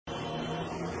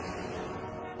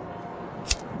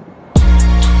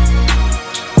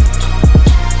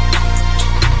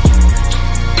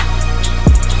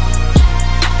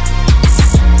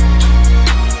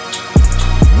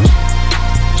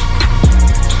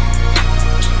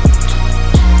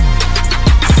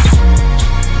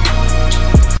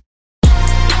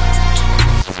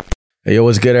Hey, yo,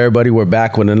 what's good, everybody? We're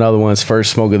back with another one's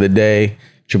first smoke of the day.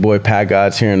 It's your boy Pat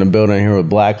God's here in the building here with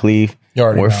Black Leaf.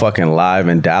 We're fucking live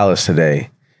in Dallas today.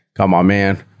 Got my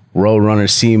man Roadrunner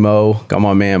C-Mo. Got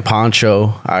my man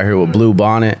Poncho out here with Blue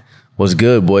Bonnet. What's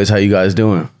good, boys? How you guys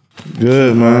doing?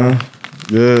 Good, man.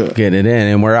 Good. Getting it in.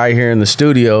 And we're out here in the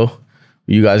studio.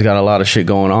 You guys got a lot of shit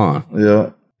going on.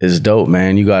 Yeah. It's dope,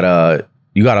 man. You got a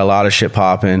lot of shit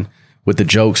popping with the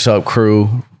Jokes Up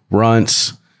crew,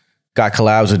 Runts. Got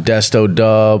collabs with Desto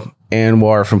Dub,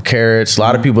 Anwar from Carrots. A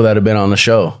lot of people that have been on the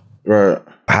show. Right.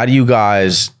 How do you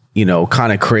guys,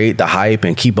 kind of create the hype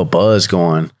and keep a buzz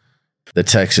going the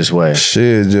Texas way?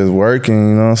 Shit, just working,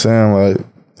 you know what I'm saying? Like,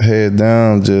 head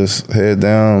down, just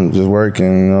working,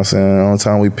 you know what I'm saying? The only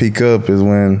time we peak up is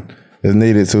when it's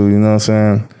needed to, you know what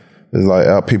I'm saying? It's like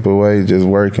out people way, just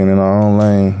working in our own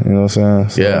lane, you know what I'm saying?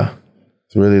 So yeah.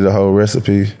 It's really the whole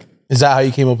recipe. Is that how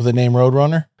you came up with the name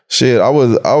Roadrunner? Shit, I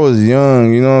was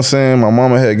young, you know what I'm saying? My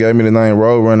mama had gave me the name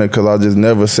Roadrunner because I just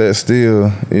never sat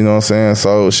still, you know what I'm saying?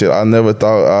 So shit, I never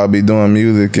thought I'd be doing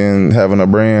music and having a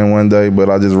brand one day, but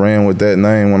I just ran with that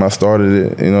name when I started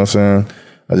it, you know what I'm saying?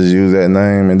 I just used that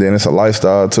name, and then it's a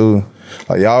lifestyle too.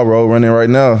 Like y'all road running right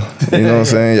now, you know what I'm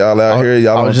saying? Y'all out here,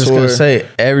 y'all on tour. I was just going to say,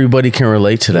 everybody can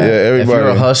relate to that. Yeah, everybody. If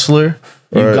you're a hustler,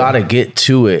 you Right. got to get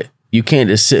to it. You can't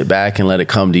just sit back and let it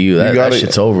come to you. That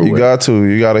shit's over with. You got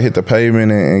to hit the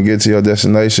pavement and get to your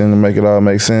destination and make it all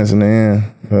make sense in the end.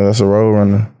 That's a road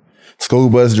runner. School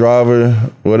bus driver,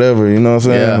 whatever, you know what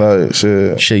I'm saying? Yeah. Like,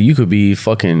 shit. Shit, you could be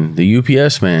fucking the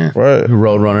UPS man. Right. Who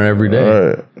road running every day.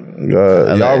 Right.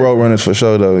 God. Y'all road runners for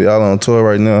sure, though. Y'all on tour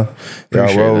right now. Y'all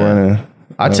Appreciate road that. running.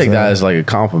 I take that as like a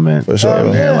compliment. For sure.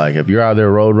 Man, like if you're out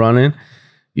there road running,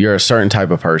 you're a certain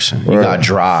type of person. You got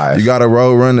drive. You got to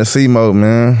road run the C-mode,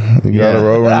 man. You got to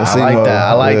road run the C-mode.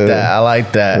 I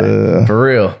like that. Yeah. For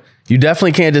real. You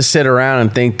definitely can't just sit around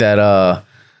and think that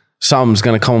something's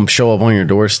going to come show up on your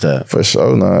doorstep. For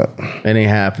sure not. It ain't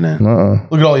happening.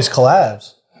 Look at all these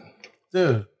collabs.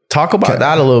 Dude. Talk about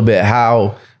that a little bit,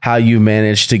 how you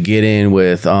managed to get in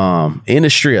with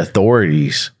industry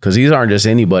authorities, because these aren't just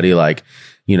anybody like,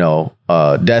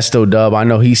 Desto Dub. I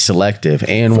know he's selective.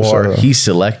 Anwar, sure. he's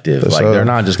selective. Like sure. they're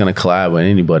not just going to collab with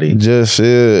anybody. Just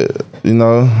shit,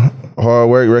 hard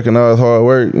work, recognize hard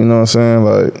work, you know what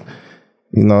I'm saying?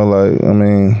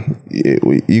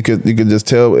 You could just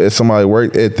tell if somebody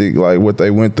work ethic, like what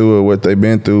they went through or what they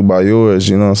been through by yours,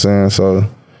 you know what I'm saying? So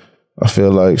I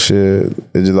feel like shit,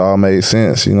 it just all made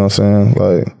sense, you know what I'm saying?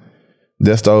 Like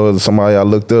Desto was somebody I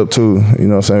looked up to, you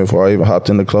know what I'm saying, before I even hopped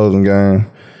in the closing game.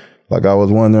 Like I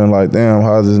was wondering, like, damn,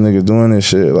 how's this nigga doing this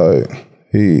shit? Like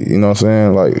he, you know what I'm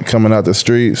saying, like coming out the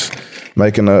streets,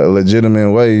 making a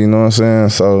legitimate way, you know what I'm saying?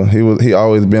 So he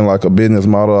always been like a business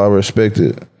model I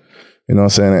respected. You know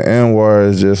what I'm saying? And Anwar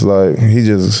is just like, he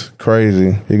just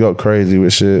crazy. He go crazy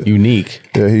with shit. Unique.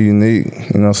 Yeah, he unique.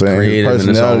 You know what I'm saying? Creative. His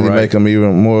personality make him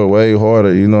even more, way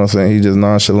harder. You know what I'm saying? He just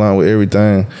nonchalant with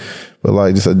everything. But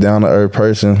like just a down-to-earth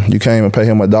person. You can't even pay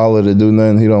him $1 to do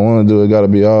nothing he don't want to do. It got to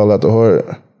be all out the heart.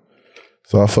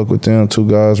 So I fuck with them two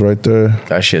guys right there.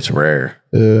 That shit's rare.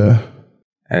 Yeah.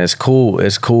 And it's cool.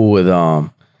 It's cool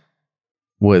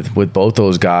with both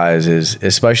those guys, is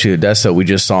especially with Desto. I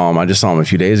just saw him a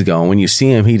few days ago, and when you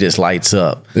see him, he just lights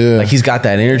up. Yeah. Like he's got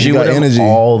that energy with him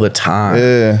all the time.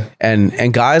 Yeah.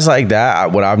 And guys like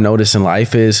that, what I've noticed in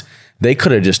life is they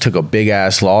could have just took a big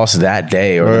ass loss that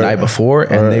day or the night before,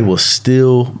 and they will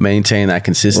still maintain that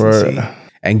consistency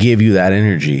and give you that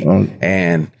energy.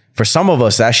 And for some of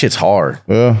us, that shit's hard.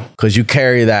 Yeah. Because you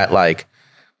carry that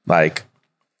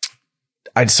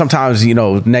sometimes,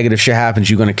 negative shit happens,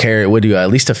 you're going to carry it with you at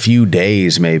least a few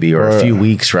days maybe, or a few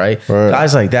weeks, right?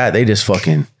 Guys like that, they just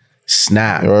fucking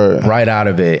snap right out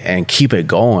of it and keep it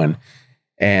going.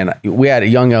 And we had a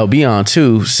Young LB on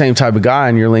too, same type of guy,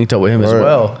 and you're linked up with him as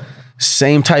well.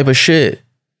 Same type of shit.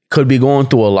 Could be going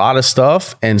through a lot of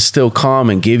stuff and still come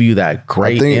and give you that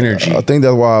great energy. I think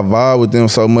that's why I vibe with them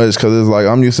so much, because it's like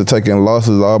I'm used to taking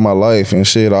losses all my life and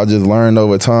shit. I just learned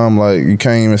over time, like you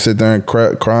can't even sit there and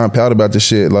cry and pout about the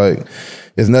shit. Like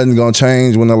it's nothing gonna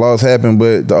change when the loss happened,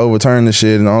 but to overturn the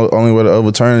shit, and the only way to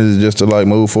overturn it is just to like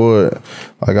move forward.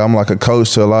 Like I'm like a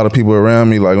coach to a lot of people around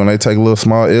me. Like when they take little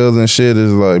small L's and shit,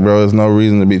 it's like, bro, there's no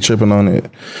reason to be tripping on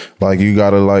it. Like you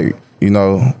gotta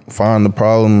find the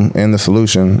problem and the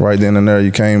solution right then and there.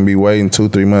 You can't be waiting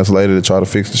 2-3 months later to try to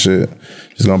fix the shit.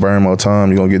 It's gonna burn more time.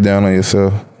 You're gonna get down on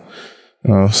yourself.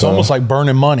 It's almost like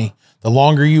burning money. The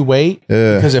longer you wait,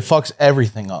 because it fucks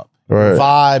everything up. Your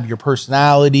vibe, your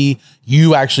personality,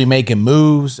 you actually making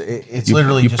moves. It's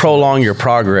literally you just prolong your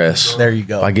progress. There you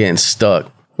go. By getting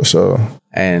stuck. For sure.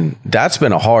 And that's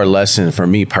been a hard lesson for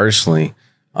me personally.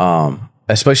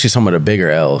 especially some of the bigger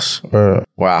L's, where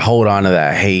I hold on to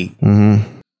that hate.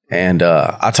 And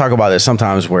I talk about this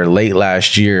sometimes where late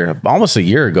last year, almost a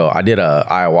year ago, I did a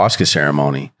ayahuasca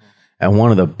ceremony. And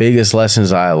one of the biggest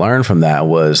lessons I learned from that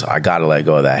was I got to let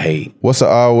go of that hate. What's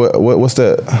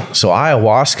that? So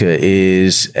ayahuasca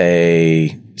is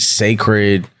a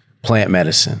sacred plant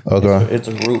medicine. Okay. It's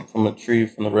a root from a tree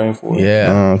from the rainforest.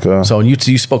 Yeah. Okay. So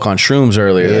you spoke on shrooms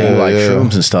earlier. You like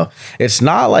shrooms and stuff. It's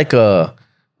not like a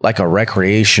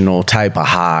recreational type of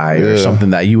high or something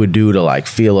that you would do to like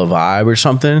feel a vibe or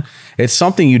something. It's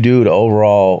something you do to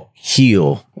overall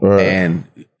heal and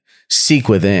seek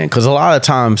within. Because a lot of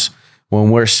times when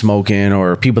we're smoking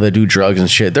or people that do drugs and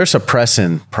shit, they're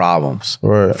suppressing problems,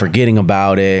 forgetting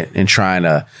about it and trying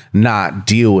to not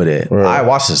deal with it.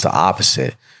 Ayahuasca is the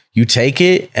opposite. You take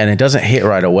it and it doesn't hit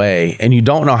right away and you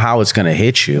don't know how it's going to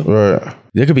hit you.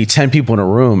 There could be 10 people in a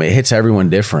room. It hits everyone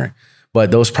different,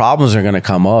 but those problems are going to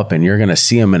come up and you're going to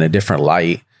see them in a different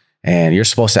light. And you're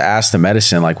supposed to ask the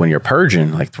medicine, like when you're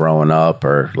purging, like throwing up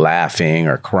or laughing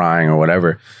or crying or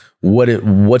whatever,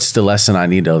 what's the lesson I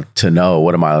need to know?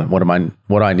 What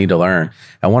do I need to learn?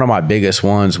 And one of my biggest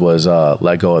ones was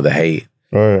let go of the hate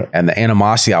and the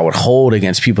animosity I would hold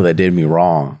against people that did me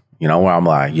wrong. You know, where I'm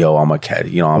like, yo, I'm a cat,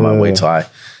 you know, I'm gonna wait till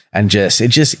it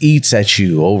just eats at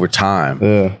you over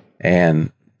time.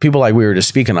 And people like we were just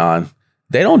speaking on,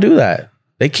 they don't do that.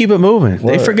 They keep it moving.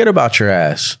 They forget about your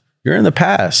ass. You're in the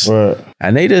past.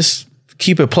 And they just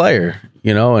keep it player,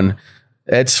 you know, and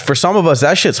it's for some of us,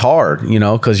 that shit's hard, you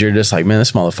know, because you're just like, man,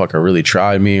 this motherfucker really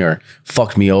tried me or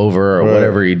fucked me over or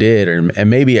whatever he did. And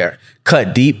maybe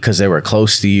cut deep because they were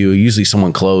close to you, usually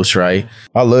someone close, right?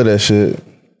 I love that shit.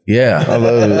 Yeah. I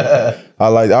love it.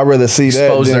 I'd rather see that.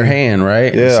 Expose their hand,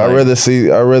 right? Yeah, I'd rather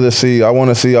see, I want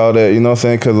to see all that, you know what I'm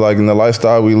saying? Because like in the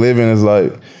lifestyle we live in is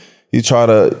like, you try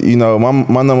to, you know,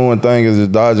 my number one thing is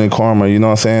just dodging karma, you know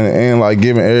what I'm saying? And like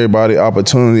giving everybody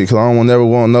opportunity because I don't never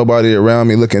want nobody around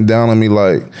me looking down on me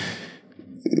like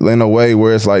in a way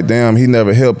where it's like, damn, he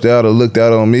never helped out or looked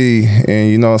out on me.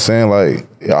 And you know what I'm saying? Like,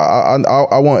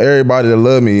 I want everybody to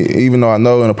love me, even though I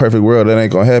know in a perfect world that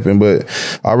ain't gonna happen. But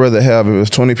I'd rather have, if it's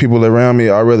 20 people around me,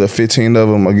 I'd rather 15 of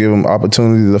them or give them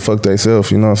opportunity to fuck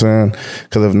themselves, you know what I'm saying?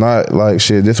 Because if not, like,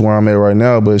 shit, this is where I'm at right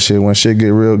now. But shit, when shit get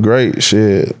real great,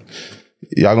 shit,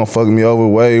 y'all gonna fuck me over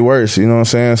way worse, you know what I'm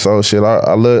saying? So shit,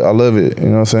 I love it, you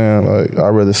know what I'm saying? Like, I'd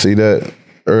rather see that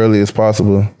early as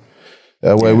possible.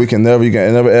 That way you can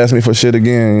never ask me for shit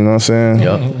again, you know what I'm saying?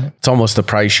 Yep. It's almost the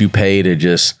price you pay to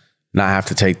just not have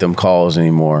to take them calls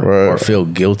anymore or feel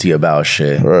guilty about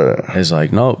shit. It's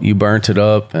like, nope, you burnt it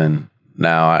up and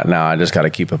now I just got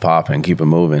to keep it popping, keep it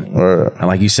moving. And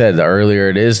like you said, the earlier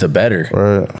it is, the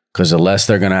better. Because the less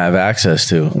they're going to have access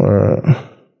to.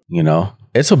 You know?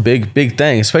 It's a big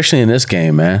thing, especially in this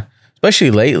game, man. Especially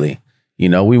lately. You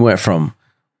know, we went from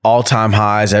all-time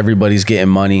highs, everybody's getting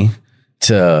money,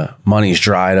 to money's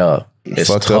dried up. It's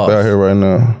fucked tough up out here right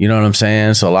now. You know what I'm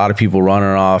saying? So a lot of people running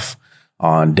off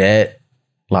on debt.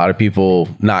 A lot of people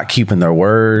not keeping their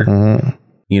word.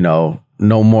 You know,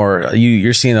 no more.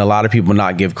 You're seeing a lot of people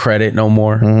not give credit no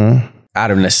more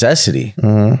out of necessity.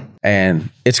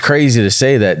 And it's crazy to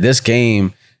say that this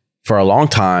game for a long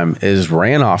time is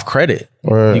ran off credit.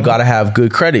 You got to have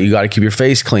good credit. You got to keep your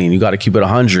face clean. You got to keep it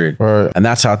 100. And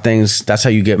that's how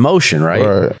you get motion,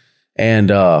 right? And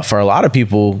for a lot of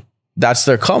people, that's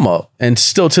their come up. And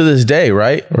still to this day,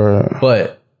 right?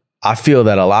 But I feel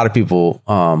that a lot of people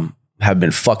have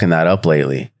been fucking that up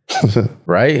lately.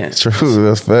 Right? It's true.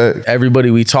 That's fact.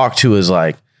 Everybody we talk to is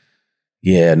like,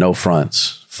 yeah, no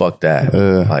fronts. Fuck that.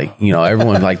 Like, you know,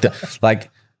 everyone like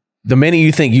the minute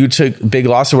you think you took big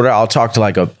loss or whatever, I'll talk to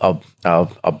like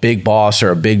a big boss or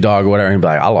a big dog or whatever and be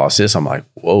like, I lost this. I'm like,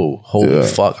 whoa, holy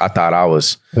fuck. I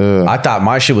thought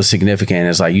my shit was significant.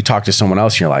 It's like you talk to someone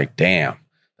else and you're like, damn,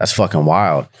 that's fucking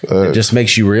wild. It just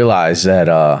makes you realize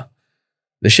that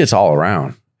this shit's all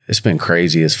around. It's been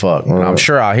crazy as fuck. And I'm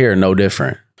sure out here no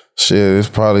different. Shit, it's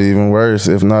probably even worse,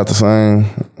 if not the same,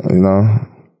 you know.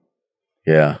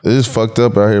 Yeah. It's just fucked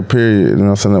up out here, period. You know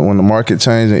what I'm saying? When the market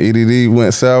changed and EDD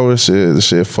went sour, the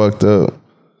shit fucked up.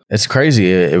 It's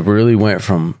crazy. It really went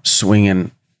from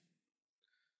swinging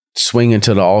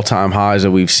to the all-time highs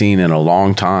that we've seen in a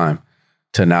long time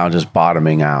to now just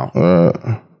bottoming out.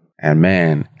 And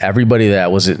man,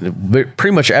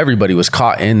 pretty much everybody was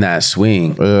caught in that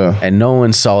swing. And no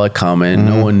one saw it coming.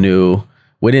 No one knew.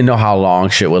 We didn't know how long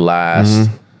shit would last.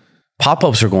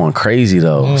 Pop-ups are going crazy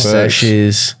though.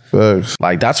 Sessions. Facts.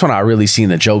 Like, that's when I really seen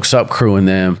the Jokes Up crew and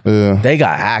them. Yeah. They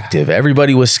got active.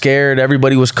 Everybody was scared.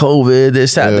 Everybody was COVID.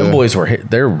 This, that. Them boys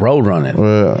they're road running. Yeah.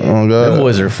 Oh, God. Them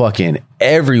boys are fucking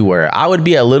everywhere. I would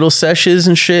be at little sessions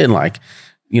and shit and like,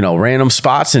 you know, random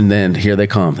spots, and then here they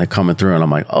come. They're coming through, and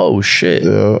I'm like, oh shit.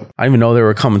 Yeah. I didn't even know they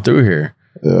were coming through here.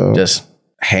 Yeah. Just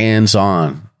hands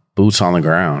on, boots on the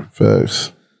ground.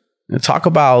 Facts. And talk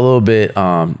about a little bit,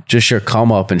 just your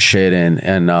come up and shit,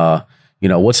 and you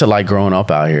know, what's it like growing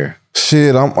up out here?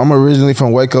 Shit, I'm originally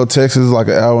from Waco, Texas, like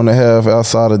an hour and a half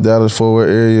outside of Dallas-Fort Worth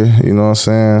area. You know what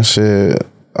I'm saying? Shit,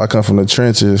 I come from the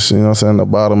trenches. You know what I'm saying? The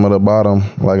bottom of the bottom.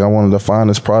 Like, I wanted the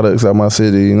finest products out my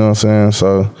city. You know what I'm saying?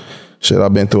 So, shit,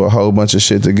 I've been through a whole bunch of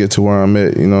shit to get to where I'm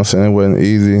at. You know what I'm saying? It wasn't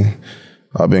easy.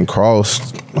 I've been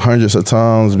crossed hundreds of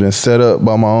times, been set up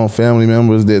by my own family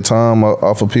members, did time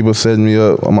off of people setting me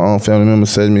up, my own family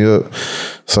members setting me up.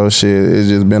 So shit, it's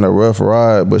just been a rough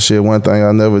ride. But shit, one thing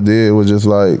I never did was just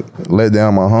like let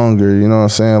down my hunger, you know what I'm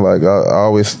saying? Like I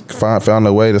always found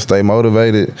a way to stay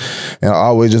motivated, and I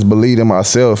always just believed in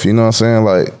myself, you know what I'm saying?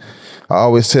 Like, I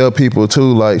always tell people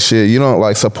too, like, shit, you don't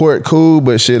like support cool,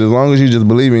 but shit, as long as you just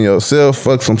believe in yourself,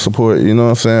 fuck some support, you know what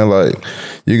I'm saying? Like,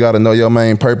 you got to know your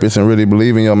main purpose and really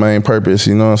believe in your main purpose,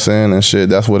 you know what I'm saying? And shit,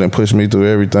 that's what pushed me through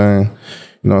everything.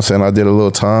 You know what I'm saying? I did a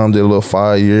little time, did a little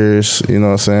 5 years, you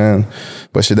know what I'm saying?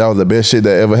 But shit, that was the best shit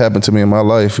that ever happened to me in my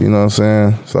life, you know what I'm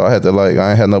saying? So I had to I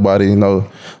ain't had nobody, you know,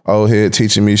 old head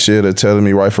teaching me shit or telling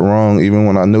me right from wrong, even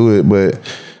when I knew it, but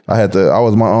I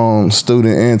was my own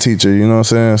student and teacher, you know what I'm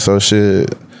saying? So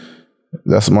shit,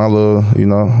 that's my little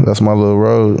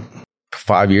road.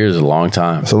 5 years is a long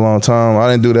time. It's a long time.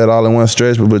 I didn't do that all in one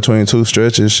stretch, but between two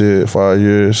stretches, shit, 5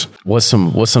 years. What's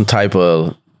some type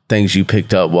of things you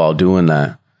picked up while doing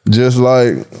that? Just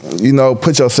like, you know,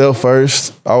 put yourself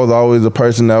first. I was always a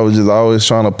person that was just always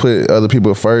trying to put other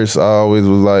people first. I always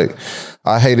was like,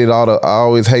 I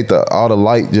always hate all the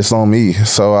light just on me.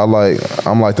 So I'm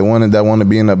like the one that want to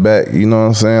be in the back. You know what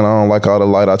I'm saying? I don't like all the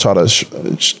light. I try to,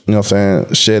 you know what I'm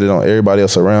saying, shed it on everybody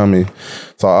else around me.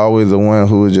 So I always the one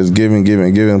who was just giving,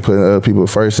 putting other people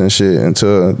first and shit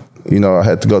until, you know, I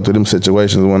had to go through them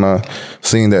situations when I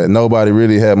seen that nobody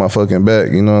really had my fucking back.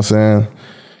 You know what I'm saying?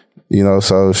 You know,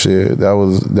 so shit, that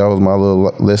was my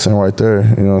little lesson right there.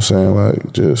 You know what I'm saying?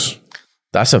 Like, just.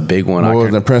 That's a big one.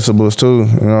 Morals and principles too,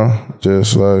 you know,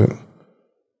 just like,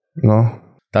 you know.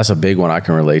 That's a big one. I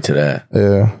can relate to that.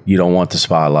 Yeah. You don't want the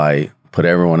spotlight, put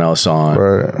everyone else on.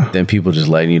 Right. Then people just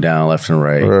letting you down left and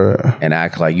right. Right. And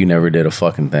act like you never did a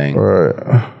fucking thing.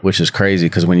 Right. Which is crazy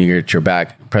because when you get your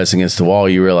back pressed against the wall,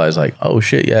 you realize like, oh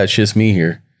shit, yeah, it's just me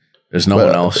here. There's no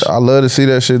one else. I love to see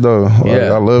that shit though. Like,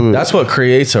 yeah. I love it. That's what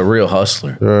creates a real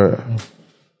hustler. Right.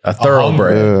 A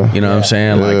thoroughbred, you know what I'm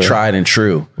saying? Like tried and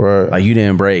true. Right. Like you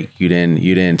didn't break. You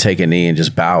didn't take a knee and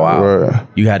just bow out. Right.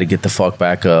 You had to get the fuck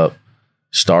back up,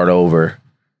 start over,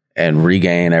 and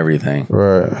regain everything.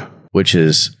 Right. Which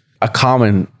is a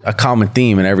common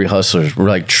theme in every hustler's,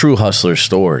 like true hustler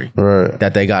story. Right.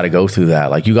 That they got to go through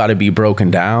that. Like you got to be broken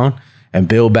down and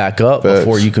build back up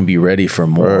before you can be ready for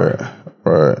more.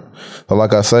 Right. So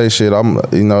like I say, shit,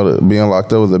 you know, being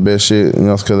locked up was the best shit, you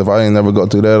know, because if I didn't never go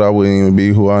through that, I wouldn't even be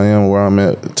who I am, where I'm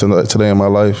at today in my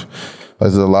life.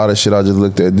 Like, there's a lot of shit I just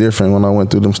looked at different when I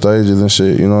went through them stages and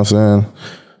shit, you know what I'm saying?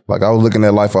 Like, I was looking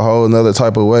at life a whole another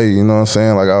type of way, you know what I'm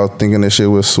saying? Like, I was thinking this shit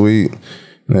was sweet,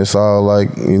 and it's all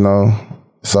like, you know,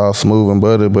 it's all smooth and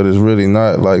butter, but it's really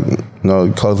not. Like, you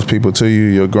know, closest people to you,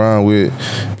 your grind with,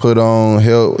 put on,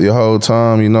 help your whole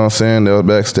time, you know what I'm saying? They'll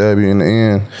backstab you in the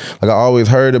end. Like, I always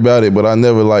heard about it, but I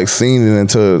never, like, seen it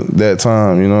until that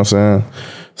time, you know what I'm saying?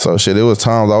 So, shit, it was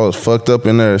times I was fucked up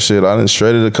in there, shit. I done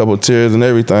shredded a couple tears and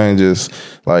everything, just,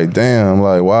 like, damn,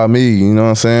 like, why me? You know what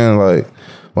I'm saying? Like,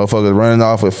 motherfuckers running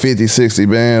off with 50, 60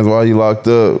 bands while you locked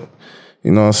up.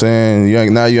 You know what I'm saying? You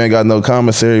ain't got no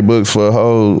commissary books for a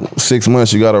whole 6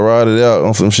 months. You got to ride it out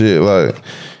on some shit. Like,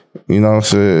 you know what I'm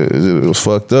saying? It was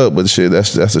fucked up, but shit,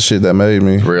 that's the shit that made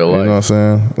me. Real life. You know what I'm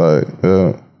saying? Like,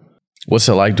 yeah. What's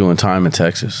it like doing time in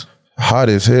Texas? Hot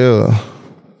as hell.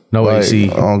 No like,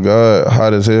 AC. Oh God,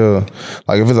 hot as hell.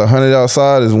 Like if it's 100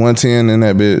 outside, it's 110 in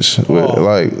that bitch.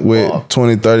 With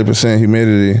 20-30%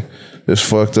 humidity. It's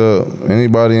fucked up.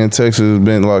 Anybody in Texas has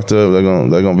been locked up, they're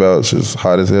gonna vouch. It's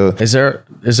hot as hell. Is there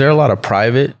a lot of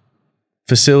private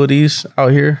facilities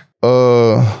out here?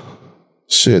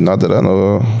 Shit, not that I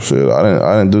know of. Shit, I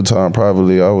didn't do time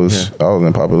privately. I was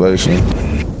in population.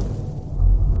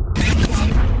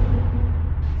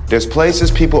 There's places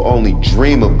people only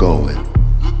dream of going.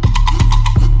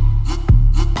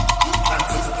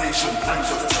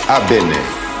 I've been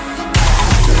there.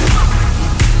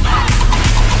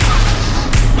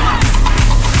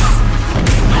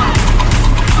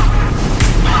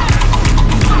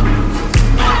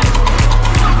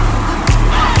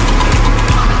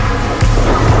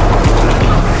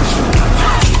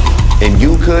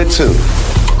 could too.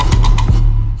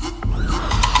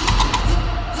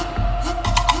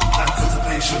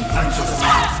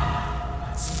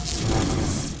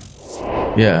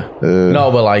 Yeah.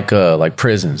 No, but like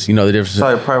prisons. You know the difference. It's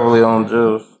like privately owned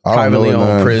jails. Privately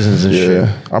owned prisons and shit.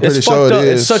 I'm pretty sure it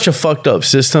is. It's such a fucked up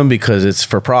system because it's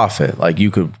for profit. Like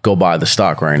you could go buy the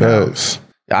stock right now. Yes.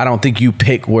 I don't think you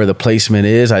pick where the placement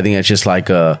is. I think it's just like,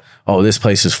 this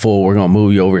place is full. We're gonna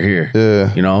move you over here.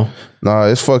 Yeah. You know? Nah,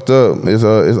 it's fucked up. It's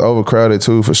overcrowded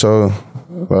too for sure.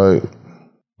 Like a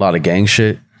lot of gang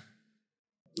shit.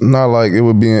 Not like it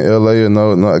would be in LA or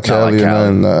not Cali or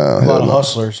nothing. Nah, a lot of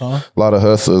hustlers, huh? A lot of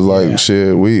hustlers. Like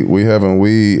shit, we having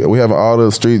all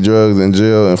the street drugs in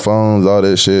jail and phones, all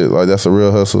that shit. Like that's a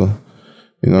real hustle.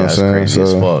 You know what I'm saying? Crazy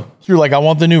as fuck. You're like, I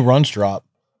want the new Runs drop.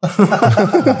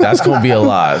 That's gonna be a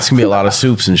lot. It's gonna be a lot of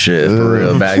soups and shit for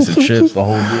real. Bags of chips, the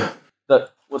whole deal.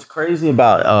 What's crazy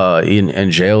about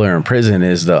in jail or in prison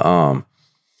is the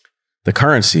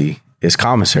currency is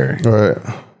commissary. Right.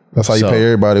 That's how you pay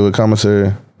everybody with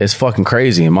commissary. It's fucking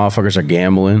crazy. And motherfuckers are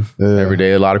gambling every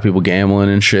day. A lot of people gambling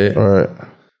and shit. Right.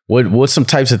 What's some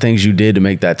types of things you did to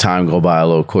make that time go by a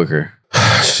little quicker?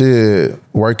 Shit, just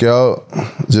work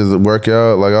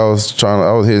out. Like I was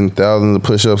hitting thousands of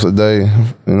push-ups a day,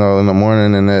 you know, in the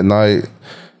morning and at night,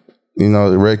 you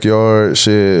know, the rec yard,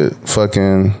 shit,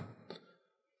 fucking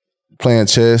playing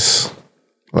chess.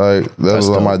 Like that was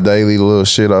like my daily little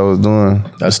shit I was doing.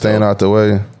 That's staying out the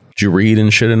way. Did you read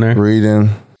and shit in there? Reading.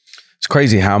 It's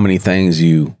crazy how many things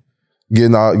you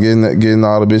getting all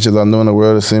the bitches I know in the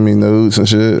world to send me nudes and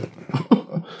shit.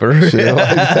 For real. Shit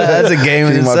like That's a game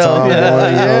in itself. Going, you know what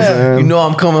I'm saying? You know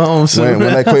I'm coming home soon.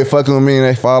 When they quit fucking with me and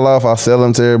they fall off, I sell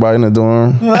them to everybody in the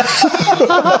dorm.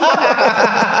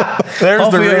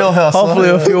 There's the real hustle. Hopefully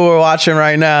a few are watching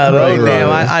right now. Like, damn,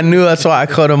 I knew that's why I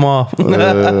cut them off.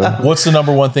 What's the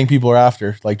number one thing people are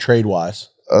after, like trade-wise?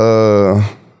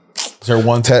 Is there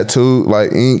one tattoo,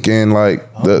 like ink and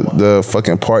like the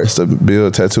fucking parts to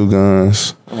build tattoo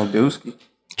guns? Dooski.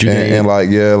 And like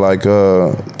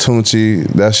Tunchi,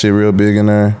 that shit real big in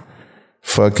there.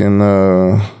 Fucking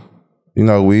you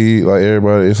know, weed, like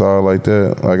everybody, it's all like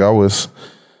that. Like I was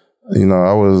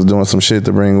doing some shit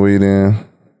to bring weed in.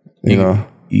 You know.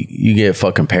 You get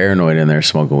fucking paranoid in there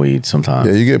smoking weed sometimes.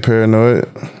 Yeah, you get paranoid.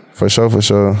 For sure.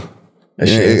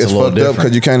 It's fucked up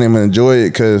because you can't even enjoy it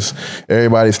because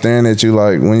everybody's staring at you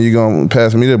like, when you gonna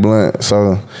pass me the blunt?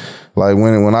 So like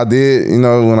when I did, you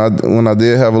know, when I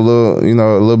did have a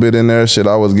little bit in there, shit,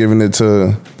 I was giving it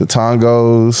to the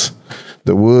Tongos,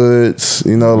 the Woods,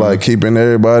 you know, like keeping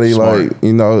everybody like,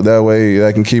 you know, that way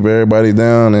I can keep everybody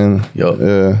down and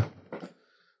yeah.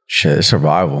 Shit, it's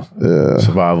survival. Yeah.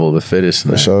 Survival of the fittest.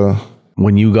 For sure.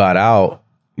 When you got out,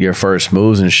 your first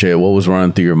moves and shit, what was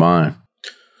running through your mind?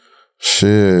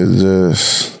 Shit,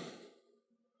 just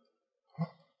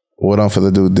what I'm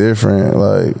finna do different.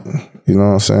 Like, you know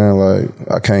what I'm saying?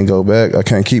 Like, I can't go back. I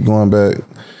can't keep going back.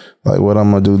 Like, what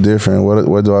I'm gonna do different?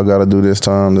 What do I gotta do this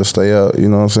time to stay out? You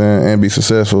know what I'm saying? And be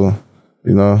successful.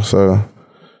 You know? So,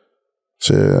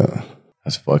 shit.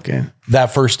 That's fucking. That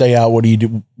first day out, what do you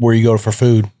do? Where you go for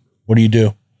food? What do you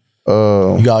do?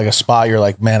 You got like a spot, you're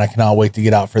like, man, I cannot wait to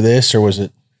get out for this? Or was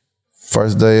it?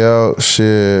 First day out,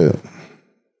 shit.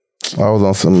 I was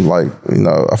on some, like, you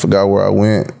know, I forgot where I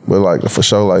went, but like for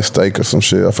sure, like steak or some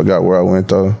shit. I forgot where I went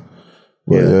though.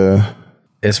 But yeah.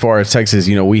 As far as Texas,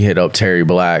 you know, we hit up Terry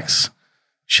Black's,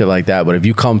 shit like that. But if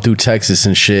you come through Texas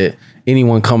and shit,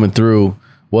 anyone coming through,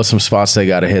 what's some spots they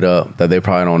got to hit up that they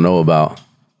probably don't know about?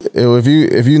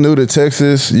 If you new to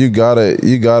Texas, you gotta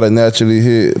naturally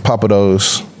hit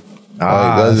Papados.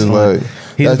 That's just like.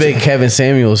 He's a big Kevin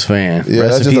Samuels fan. Yeah,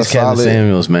 Rest in peace, Kevin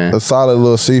Samuels, man. A solid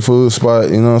little seafood spot,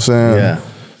 you know what I'm saying? Yeah.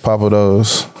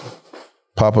 Papados.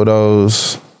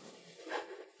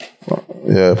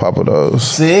 Yeah, Papados.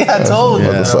 See, I told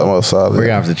you. Most solid. We're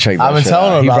gonna have to check that. I've been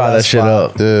telling him he about brought that shit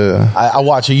up. Yeah. I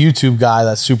watch a YouTube guy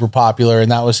that's super popular,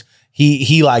 and that was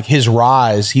he like his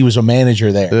rise. He was a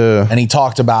manager there, and he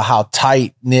talked about how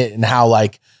tight knit and how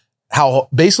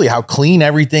basically how clean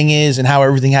everything is and how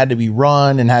everything had to be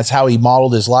run, and that's how he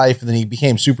modeled his life, and then he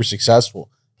became super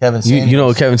successful. Kevin Samuels. You know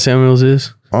what Kevin Samuels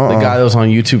is? The guy that was on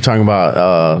YouTube talking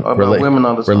about women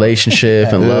on the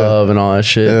relationship and love and all that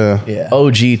shit. Yeah.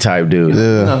 OG type dude.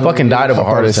 Yeah. Fucking died of a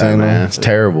heart attack, man. It's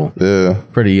terrible. Yeah.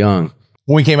 Pretty young.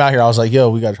 When we came out here, I was like,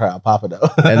 yo, we got to try out Papado.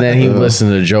 And then he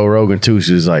listened to Joe Rogan too. So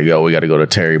he was like, yo, we got to go to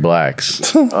Terry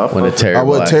Black's.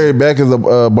 Terry Black is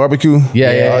a barbecue?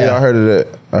 Yeah. I heard of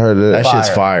that. That shit's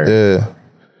fire. Yeah.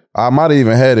 I might have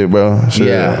even had it, bro. Shit.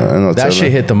 Yeah. That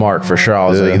shit hit the mark for sure. I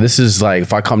was like, this is like,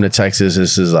 if I come to Texas,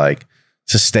 this is like,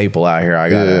 it's a staple out here.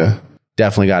 I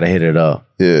definitely got to hit it up.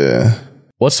 Yeah.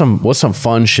 What's some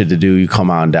fun shit to do? You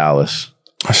come out in Dallas.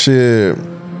 Shit,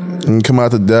 when you come out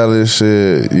to Dallas,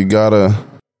 shit, you gotta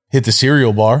hit the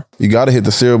cereal bar. You gotta hit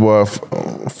the cereal bar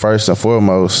first and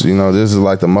foremost. You know, this is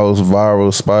like the most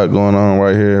viral spot going on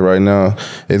right here, right now.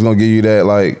 It's gonna give you that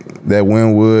that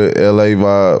Wynwood, LA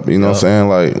vibe. You know what I'm saying?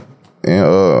 Like,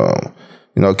 and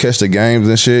you know, catch the games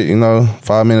and shit. You know,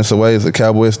 5 minutes away is the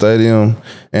Cowboys Stadium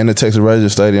and the Texas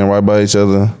Rangers Stadium right by each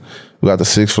other. We got the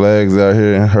Six Flags out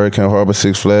here, Hurricane Harbor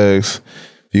Six Flags.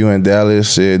 You in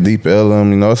Dallas, Deep Ellum,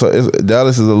 you know,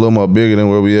 Dallas is a little more bigger than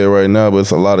where we at right now, but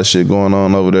it's a lot of shit going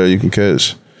on over there. You can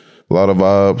catch a lot of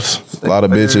vibes, a lot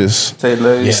of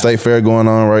bitches. State Fair going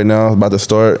on right now, about to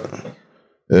start.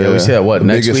 Yeah, we see that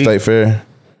next week? State Fair.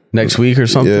 Next week or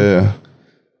something? Yeah.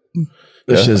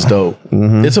 This shit's dope.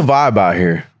 Mm-hmm. It's a vibe out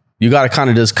here. You got to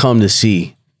kind of just come to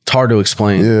see. It's hard to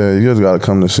explain. Yeah, you just got to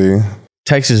come to see.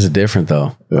 Texas is different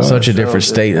though. Yeah. Such a different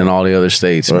state than all the other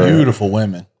states. Right. Beautiful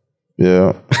women.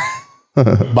 Yeah.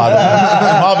 My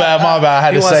bad. I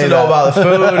had to say know about the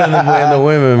food and the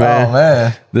women, man. Oh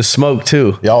man, the smoke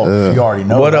too. Y'all, you already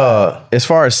know. What as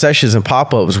far as sessions and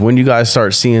pop ups, when you guys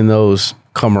start seeing those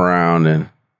come around and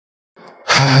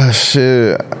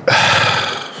shit,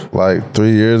 like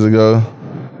 3 years ago,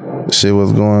 shit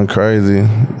was going crazy.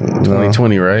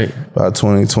 2020, right? About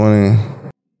 2020,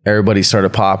 everybody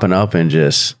started popping up and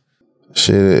just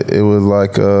shit. It was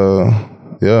like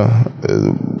yeah,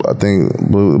 I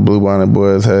think Blue Bonnet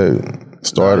Boys had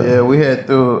started. Yeah, we had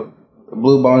through a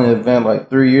Blue Bonnet event like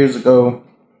 3 years ago,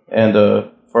 and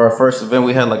for our first event,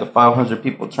 we had like a 500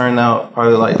 people turnout.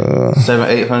 Probably like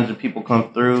 700-800 people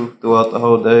come throughout the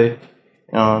whole day. You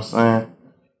know what I'm saying?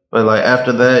 But like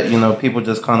after that, you know, people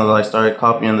just kind of like started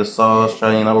copying the sauce,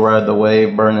 trying to ride the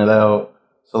wave, burn it out.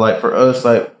 So like for us,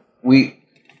 like we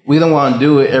don't want to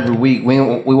do it every week. We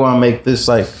want to make this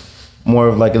like more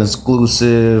of like an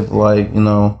exclusive, like, you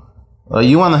know,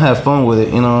 you want to have fun with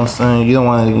it, you know what I'm saying? You don't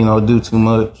want to, you know, do too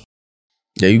much.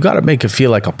 Yeah, you got to make it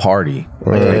feel like a party,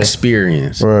 like an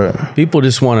experience. Right. People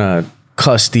just want to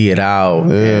custody it out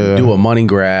and do a money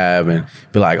grab and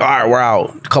be like, all right, we're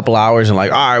out a couple hours and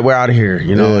like, all right, we're out of here.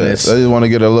 You know, they just want to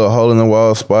get a little hole in the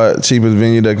wall spot, cheapest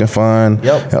venue they can find,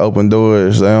 and open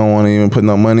doors. They don't want to even put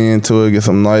no money into it. Get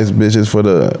some nice bitches for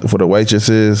the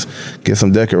waitresses, get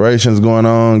some decorations going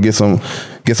on, get some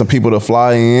people to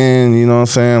fly in. You know what I'm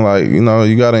saying? Like, you know,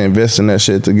 you got to invest in that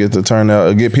shit to get the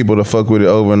turnout, get people to fuck with it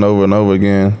over and over and over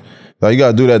again. Like, you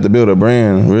got to do that to build a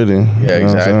brand, really. Yeah,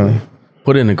 exactly.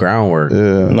 Put in the groundwork.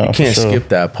 Yeah, you can't skip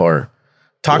that part.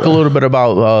 Talk a little bit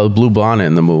about Blue Bonnet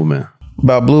and the movement.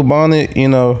 About Blue Bonnet, you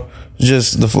know,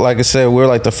 just like I said, we're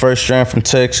like the first strand from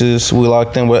Texas. We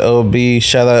locked in with LB.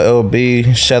 Shout out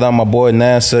LB. Shout out my boy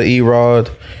NASA,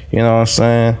 E-Rod. You know what I'm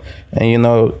saying? And you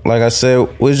know, like I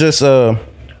said, we just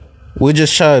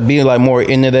try to be like more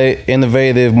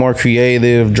innovative, more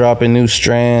creative, dropping new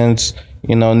strands,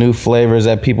 you know, new flavors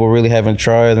that people really haven't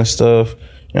tried and stuff.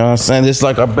 You know what I'm saying? This is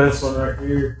like our best one right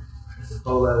here. It's a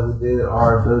collab we did,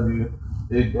 RW,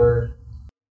 Big Bird.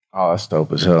 Oh, that's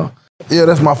dope as hell. Yeah,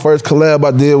 that's my first collab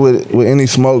I did with any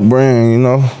smoke brand, you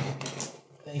know?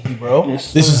 Thank you, bro.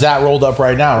 Yes, this is that rolled up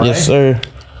right now, right? Yes, sir.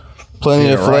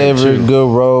 Plenty of flavor,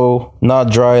 good roll, not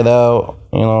dried out,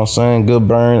 you know what I'm saying? Good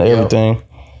burn, everything.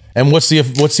 And what's the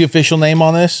official name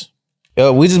on this?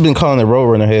 We just been calling it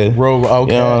rover in the head. Rover,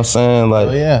 okay. You know what I'm saying?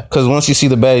 Like, yeah. Because once you see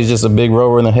the bag, it's just a big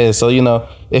rover in the head. So, you know,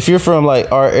 if you're from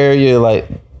like our area, like,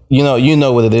 you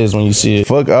know what it is when you see it.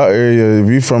 Fuck our area. If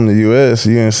you from the US,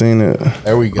 you ain't seen it.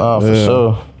 There we go. Oh, for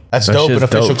sure. That's dope. An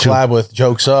official collab with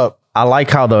Jokes Up. I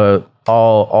like how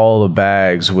all the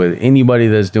bags with anybody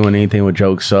that's doing anything with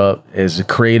Jokes Up is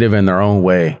creative in their own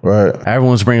way. Right.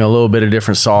 Everyone's bringing a little bit of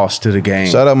different sauce to the game.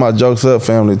 Shout out my Jokes Up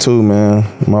family too, man.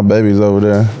 My baby's over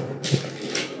there.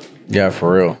 Yeah,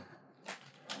 for real.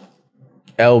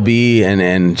 LB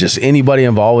and just anybody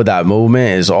involved with that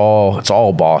movement it's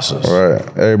all bosses. Right.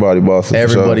 Everybody bosses.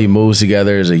 Everybody moves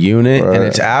together as a unit, and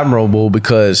it's admirable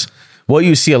because what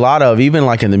you see a lot of, even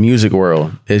like in the music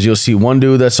world, is you'll see one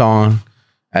dude that's on,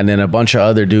 and then a bunch of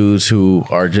other dudes who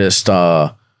are just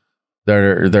they're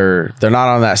not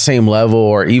on that same level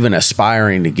or even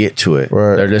aspiring to get to it.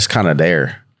 Right. They're just kind of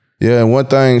there. Yeah, and one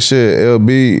thing, shit,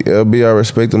 LB, I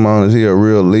respect him on is he a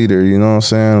real leader. You know what I'm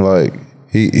saying? Like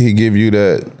he give you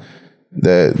that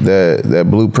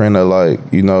blueprint of like,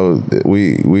 you know,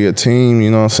 we a team.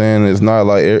 You know what I'm saying? It's not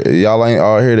like y'all ain't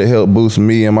all here to help boost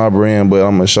me and my brand, but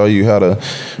I'm gonna show you how to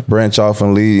branch off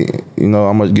and lead. You know,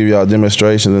 I'm gonna give y'all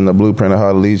demonstrations and the blueprint of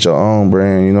how to lead your own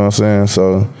brand. You know what I'm saying?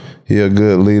 So he a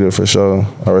good leader for sure.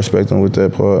 I respect him with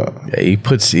that part. Yeah, he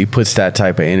puts that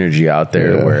type of energy out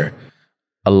there where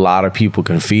a lot of people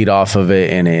can feed off of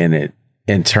it, and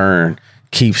in turn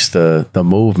keeps the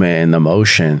movement and the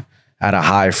motion at a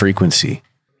high frequency.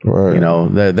 Right. You know,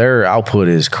 their output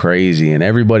is crazy, and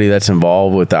everybody that's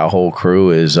involved with that whole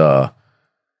crew is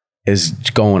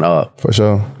going up for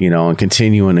sure. You know, and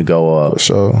continuing to go up for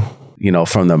sure. You know,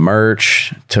 from the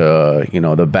merch to, you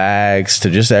know, the bags to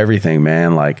just everything,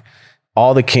 man. Like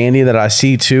all the candy that I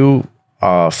see too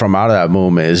from out of that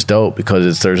movement is dope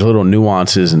because there's little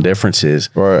nuances and differences,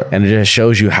 right? And it just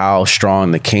shows you how strong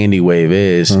the candy wave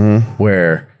is,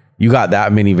 where you got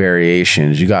that many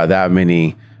variations, you got that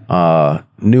many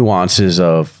nuances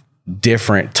of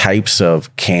different types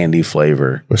of candy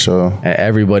flavor. For sure. And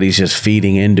everybody's just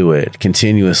feeding into it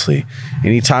continuously.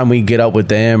 Anytime we get up with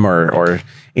them or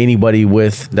anybody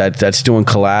with that's doing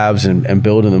collabs and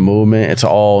building the movement, it's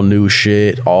all new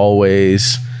shit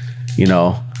always. You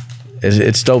know,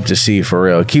 it's dope to see, for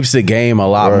real. It keeps the game a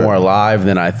lot more alive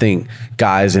than I think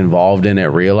guys involved in it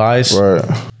realize. Right.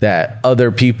 That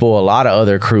other people, a lot of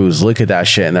other crews look at that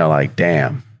shit and they're like,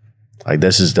 damn, like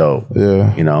this is dope.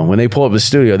 Yeah. You know, when they pull up the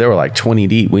studio, they were like 20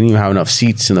 deep. We didn't even have enough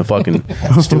seats in the fucking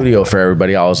studio for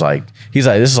everybody. I was like, he's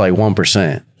like, this is like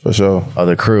 1% for sure of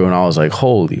the crew. And I was like,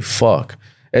 holy fuck.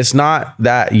 It's not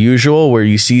that usual where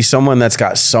you see someone that's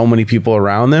got so many people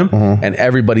around them and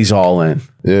everybody's all in.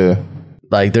 Yeah.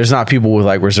 Like there's not people with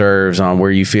like reserves on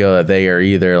where you feel that they are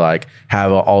either like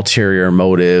have ulterior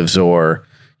motives or,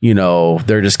 you know,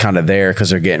 they're just kind of there because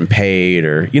they're getting paid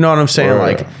or, you know what I'm saying?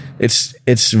 Right. Like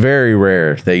it's very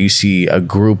rare that you see a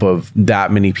group of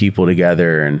that many people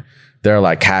together and they're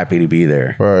like happy to be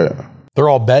there. Right. They're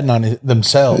all betting on it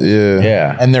themselves.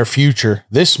 Yeah. And their future.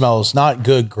 This smells not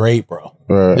good, great, bro.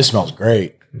 Right. This smells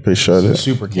great. Appreciate it.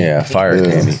 Super candy. Yeah, fire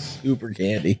candy. Super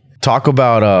candy. Talk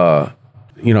about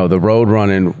you know, the road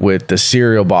running with the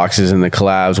cereal boxes and the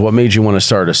collabs. What made you want to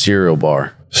start a cereal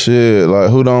bar? Shit,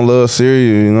 like who don't love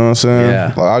cereal? You know what I'm saying? Yeah.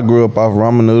 Like I grew up off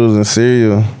ramen noodles and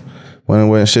cereal. When it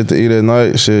wasn't shit to eat at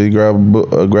night, shit, you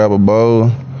grab a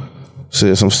bowl,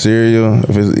 shit, some cereal.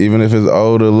 Even if it's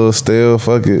old or a little stale,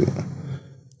 fuck it.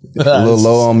 A little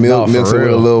low on milk, mix it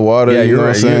with a little water. Yeah, you know what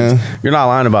I'm saying? You're not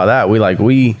lying about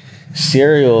that.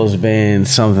 Cereal has been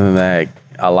something that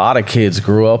a lot of kids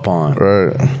grew up on.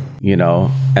 Right. You know,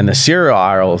 and the cereal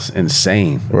aisle's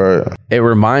insane. Right. It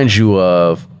reminds you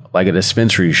of like a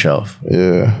dispensary shelf.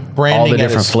 Yeah. Branding all the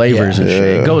different flavors and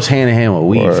shit. It goes hand in hand with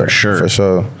weed for sure. For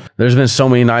sure. There's been so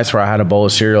many nights where I had a bowl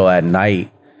of cereal at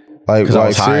night. Like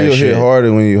cereal hit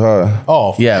harder when you high.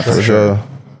 Oh, yeah, for sure.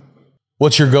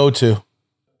 What's your go-to?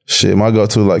 Shit, my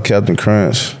go-to like Captain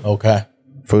Crunch. Okay.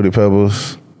 Fruity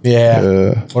Pebbles.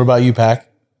 Yeah. What about you, Pac?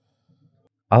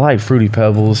 I like Fruity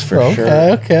Pebbles for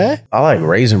sure. Okay. I like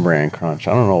Raisin Bran Crunch.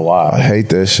 I don't know why. I hate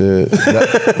that shit.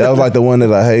 that was like the one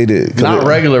that I hated. Not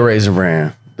regular Raisin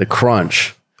Bran, the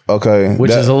Crunch. Okay.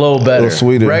 Which is a little better. A little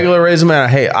sweeter. Regular Raisin Bran,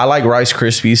 I like Rice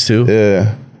Krispies too.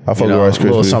 Yeah. I fuck with Rice Krispies. A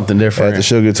little something different. Add the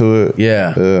sugar to it.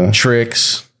 Yeah.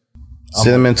 Tricks.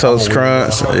 Cinnamon Toast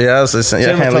Crunch. Yeah,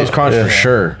 Cinnamon Toast Crunch for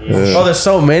sure. Yeah. Oh, there's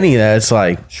so many that it's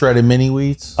like shredded mini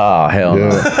wheats. Oh hell no!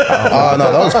 Oh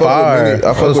no, those fire.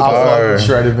 I fuck with fire.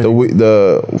 Shredded mini.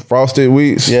 The frosted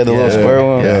wheats. Yeah, the little square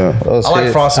one. Yeah. I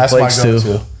like Frosted Flakes too.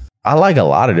 go-to. I like a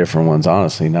lot of different ones,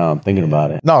 honestly. Now I'm thinking about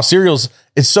it. No, cereals.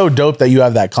 It's so dope that you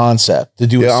have that concept to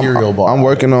do a cereal bar. I'm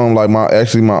working on like my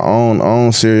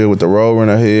own cereal with the roll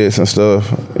runner heads and stuff.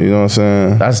 You know what I'm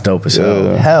saying? That's dope as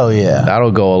hell. Hell yeah.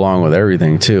 That'll go along with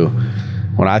everything too.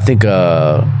 When I think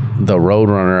the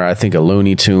Roadrunner, I think of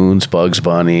Looney Tunes, Bugs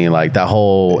Bunny, like that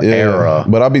whole era.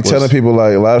 But I be telling people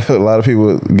like a lot of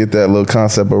people get that little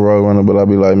concept of Roadrunner, but I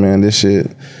be like, man, this shit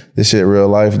real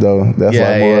life though. That's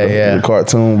like more the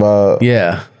cartoon vibe.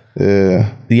 Yeah.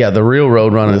 Yeah. Yeah, the real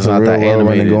Roadrunner is not that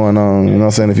animated going on. You know what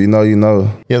I'm saying? If you know, you know.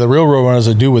 Yeah, the real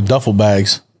Roadrunners are dude with duffel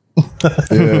bags.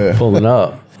 Yeah. Pulling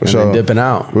up. For sure. Dipping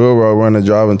out. Real Roadrunner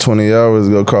driving 20 hours,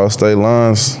 go across state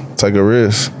lines, take a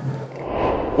risk.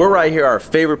 We're right here, our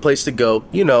favorite place to go.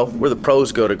 You know, where the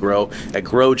pros go to grow, at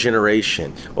Grow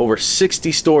Generation. Over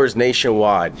 60 stores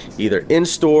nationwide, either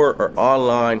in-store or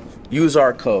online. Use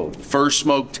our code. First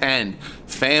Smoke 10.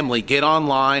 Family, get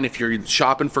online if you're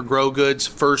shopping for grow goods,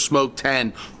 First Smoke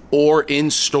 10, or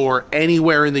in-store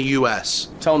anywhere in the U.S.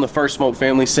 Tell them the First Smoke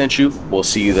family sent you. We'll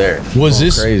see you there. Was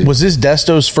this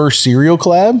Desto's first cereal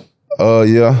collab?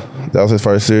 Yeah. That was his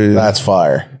first cereal. That's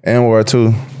fire. Anwar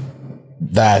too.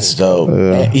 That's dope.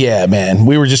 Yeah, man.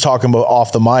 We were just talking about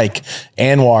off the mic.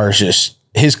 Anwar's just,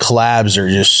 his collabs are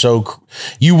just so,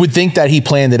 you would think that he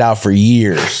planned it out for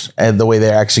years and the way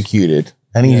they're executed.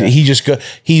 And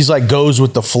he's like goes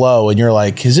with the flow and you're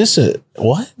like, is this a,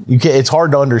 what? It's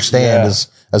hard to understand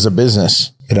as a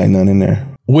business. It ain't none in there.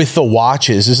 with the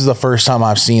watches, this is the first time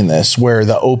I've seen this, where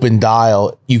the open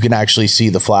dial, you can actually see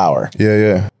the flower.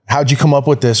 Yeah. How'd you come up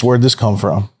with this? Where'd this come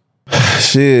from?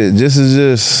 Shit, this is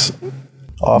just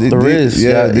off the wrist.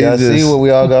 Yeah, see what we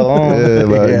all got on.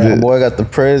 My boy got the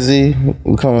Prezi.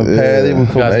 We coming Patty. We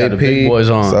coming AP. Got the big boys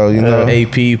on. So, you know.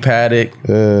 AP, Paddock.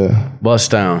 Yeah.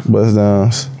 Bust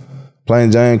downs.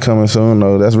 Plain Jane coming soon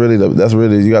though. That's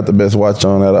really you got the best watch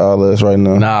on out of all of us right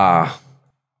now.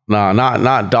 Nah,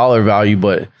 not dollar value,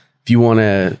 but if you want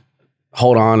to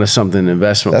hold on to something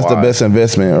investment, that's the best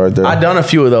investment right there. I done a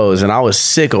few of those, and I was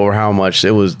sick over how much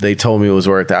it was. They told me it was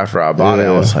worth after I bought it.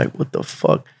 I was like, what the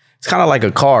fuck? It's kind of like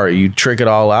a car. You trick it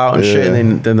all out and shit,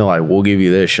 and then they're like, we'll give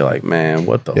you this. You're like, man,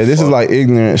 what the fuck? This is like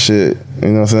ignorant shit. You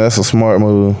know what I'm saying? That's a smart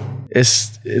move.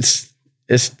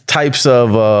 It's types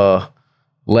of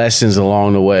lessons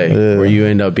along the way where you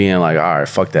end up being like, all right,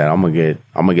 fuck that. I'm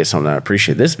gonna get something I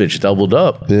appreciate. This bitch doubled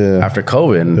up after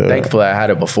COVID, and thankfully I had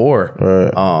it before.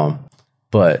 Right.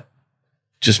 But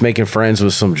just making friends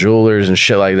with some jewelers and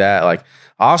shit like that. Like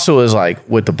also is like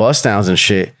with the bust downs and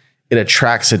shit, it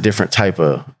attracts a different type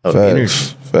of energy.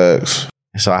 Facts.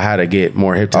 So I had to get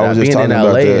more hip to that. Being in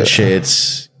LA and shit,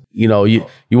 it's, you know, you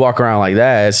walk around like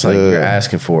that, it's like you're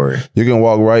asking for it. You can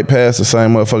walk right past the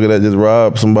same motherfucker that just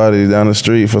robbed somebody down the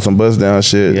street for some bust down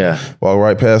shit. Yeah. Walk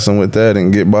right past them with that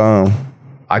and get by them.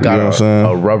 I got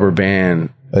a rubber band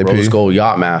Rose Gold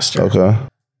Yachtmaster. Okay.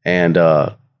 And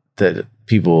a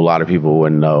lot of people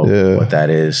wouldn't know what that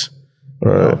is.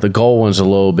 Right. You know, the gold one's a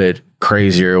little bit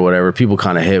crazier or whatever. People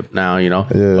kind of hip now, you know.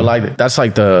 Yeah. But like that's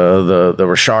like the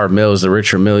Richard Milles, the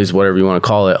Richard Milles, whatever you want to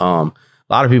call it. A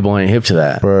lot of people ain't hip to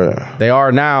that. Right. They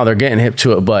are now. They're getting hip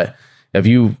to it. But if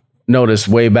you notice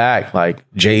way back, like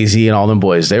Jay-Z and all them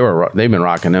boys, they've been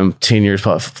rocking them 10 years.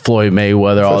 Floyd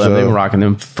Mayweather, all them, they've been rocking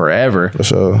them forever. For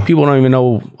sure. People don't even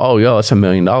know. Oh, yo, that's $1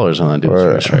 million on that dude's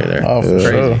wrist right there. Oh, for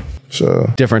crazy. Sure.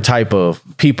 Different type of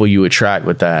people you attract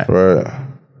with that. Right.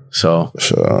 So,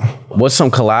 sure. What's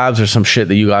some collabs or some shit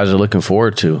that you guys are looking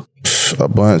forward to? A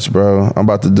bunch, bro. I'm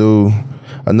about to do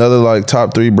another like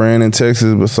top 3 brand in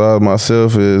Texas besides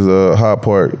myself is Hot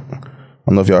Park. I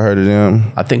don't know if y'all heard of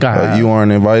them. I think I have. You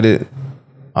Aren't Invited.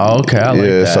 Oh, okay. I like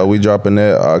that. So we dropping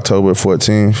that October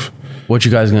 14th. What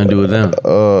you guys gonna do with them?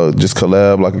 Just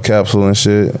collab like a capsule and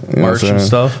shit. Merch and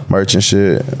stuff? Merch and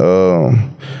shit.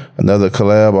 Another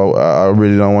collab. I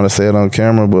really don't want to say it on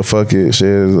camera, but fuck it. Shit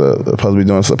is supposed to be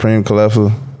doing Supreme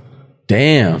collapsule.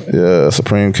 Damn. Yeah,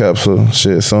 Supreme capsule.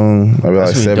 Shit soon. Maybe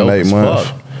like 7-8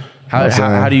 months.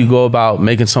 How do you go about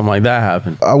making something like that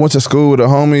happen? I went to school with a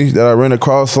homie that I ran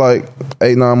across like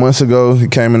 8-9 months ago. He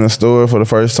came in the store for the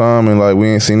first time, and like we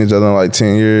ain't seen each other in like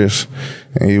 10 years.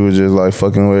 And he was just like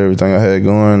fucking with everything I had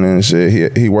going and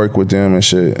shit. He worked with them and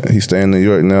shit. He stay in New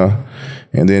York now.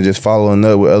 And then just following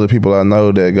up with other people I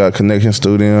know that got connections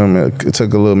to them. It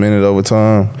took a little minute over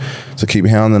time to keep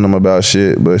hounding them about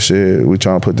shit. But shit, we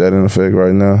trying to put that in effect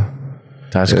right now.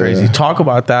 That's crazy. Talk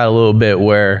about that a little bit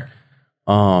where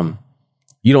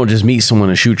you don't just meet someone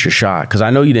and shoot your shot. Because I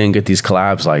know you didn't get these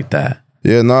collabs like that.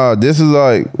 Yeah, nah, this is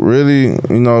like really,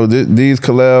 you know, these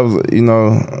collabs, you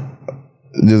know,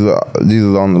 these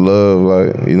are on the love,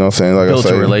 like, you know what I'm saying? Like built I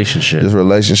say, a relationship. Just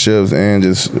relationships and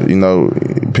just, you know,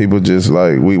 people just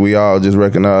like, we all just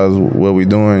recognize what we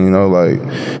doing, you know,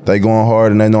 like they going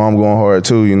hard and they know I'm going hard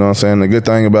too, you know what I'm saying? The good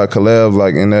thing about collabs,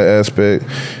 like in that aspect,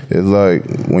 is like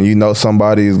when you know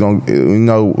somebody is going to, you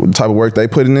know, the type of work they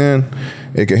putting in,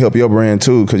 it can help your brand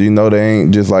too, because you know they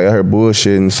ain't just like out here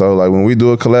bullshitting. So like when we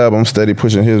do a collab, I'm steady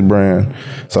pushing his brand.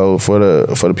 So for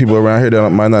the people around here that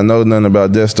might not know nothing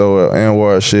about Desto or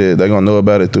Anwar shit, they gonna know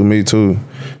about it through me too.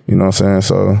 You know what I'm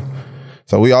saying?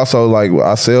 So we also like,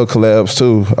 I sell collabs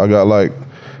too. I got like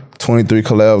 23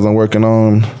 collabs I'm working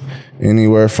on,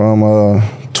 anywhere from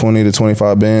 20 to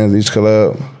 25 bands each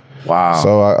collab. Wow.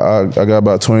 So I got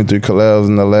about 23 collabs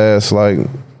in the last like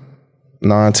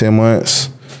 9-10 months.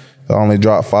 I only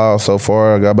dropped 5 so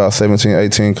far. I got about 17,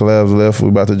 18 collabs left. We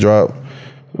about to drop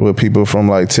with people from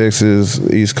like Texas,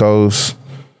 East Coast,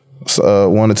 1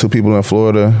 or 2 people in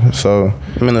Florida. So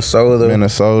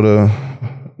Minnesota,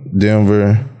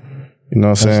 Denver. You know what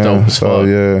I'm saying? Dope as fuck.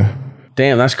 Yeah.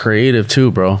 Damn, that's creative too,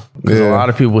 bro. Because a lot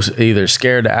of people either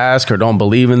scared to ask or don't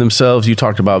believe in themselves. You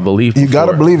talked about belief before. You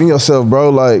gotta believe in yourself, bro.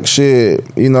 Like shit,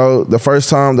 you know, the first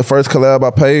collab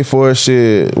I paid for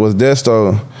shit was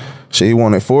Desto. Shit, he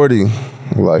wanted 40.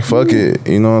 Like, fuck it.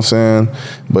 You know what I'm saying?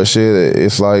 But shit,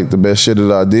 it's like the best shit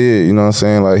that I did. You know what I'm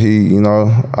saying? Like he, you know,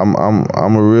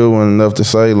 I'm a real one enough to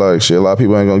say like shit. A lot of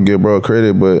people ain't gonna give bro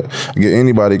credit, but get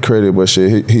anybody credit. But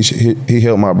shit, he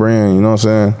helped my brand. You know what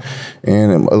I'm saying?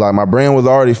 And like my brand was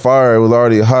already fire. It was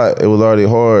already hot. It was already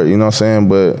hard. You know what I'm saying?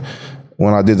 But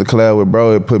when I did the collab with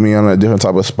bro, it put me on a different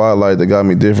type of spotlight that got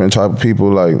me different type of people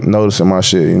like noticing my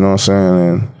shit, you know what I'm saying?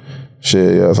 And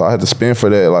shit, yeah, so I had to spin for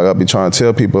that. Like I be trying to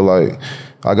tell people like,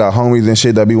 I got homies and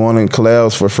shit that be wanting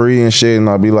collabs for free and shit, and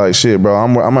I be like, shit, bro,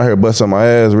 I'm out here busting my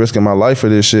ass, risking my life for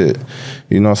this shit.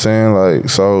 You know what I'm saying? Like,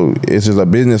 so it's just a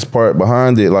business part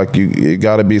behind it. Like it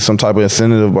gotta be some type of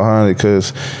incentive behind it,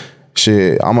 cause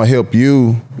shit, I'm gonna help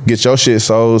you get your shit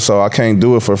sold, so I can't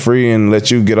do it for free and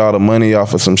let you get all the money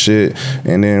off of some shit.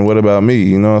 And then what about me?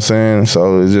 You know what I'm saying?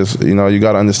 So it's just, you know, you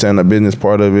gotta understand the business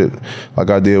part of it, like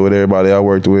I did with everybody I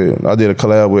worked with. I did a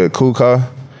collab with Kuka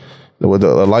with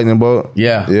the lightning bolt.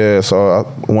 Yeah. So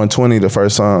 120 the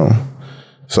first time.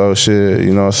 So shit,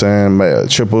 you know what I'm saying? Man,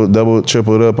 tripled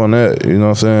up on that. You know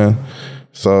what I'm saying?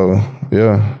 So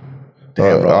yeah.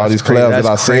 Damn, all these collabs that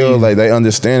I sell, like they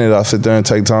understand it. I sit there and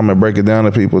take time and break it down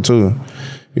to people too.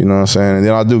 You know what I'm saying? And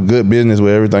then I do good business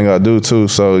with everything I do too.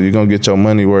 So you're gonna get your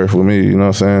money worth with me. You know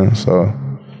what I'm saying? So,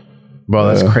 bro,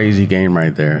 that's crazy game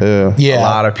right there. Yeah. A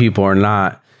lot of people are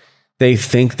not. They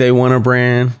think they want a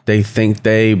brand. They think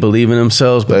they believe in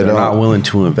themselves, but they're not willing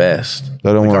to invest.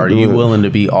 They don't want to Are you willing to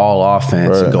be all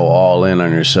offense and go all in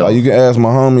on yourself? Like you can ask my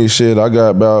homie shit. I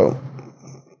got about.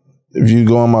 If you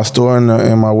go in my store and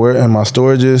my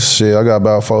storages, shit, I got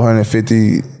about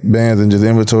 450 bands in just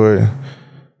inventory.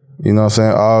 You know what I'm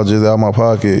saying? All just out my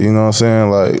pocket. You know what I'm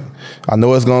saying? Like, I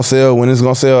know it's gonna sell. When it's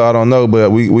gonna sell, I don't know.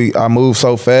 But I move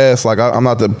so fast. Like, I'm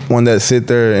not the one that sit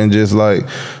there and just like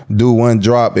do one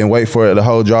drop and wait for the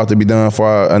whole drop to be done before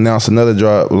I announce another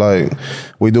drop. Like,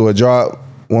 we do a drop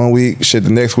 1 week, shit, the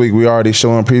next week we already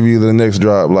showing preview of the next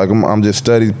drop. Like I'm just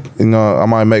studying, you know, I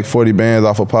might make 40 bands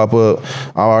off a pop-up.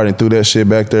 I already threw that shit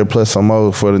back there plus some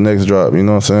more for the next drop, you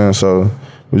know what I'm saying? So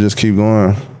we just keep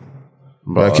going.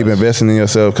 Gotta keep investing in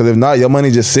yourself, because if not, your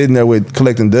money just sitting there with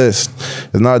collecting dust.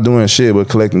 It's not doing shit but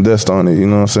collecting dust on it, you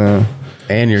know what I'm saying?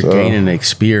 And you're gaining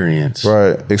experience.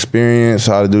 Right. Experience,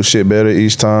 how to do shit better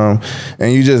each time.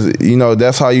 And you just, you know,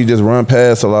 that's how you just run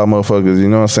past a lot of motherfuckers, you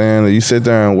know what I'm saying? You sit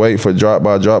there and wait for drop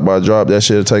by drop by drop, that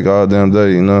shit'll take all damn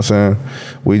day, you know what I'm saying?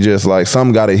 We just like,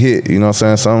 something got to hit, you know what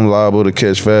I'm saying? Something liable to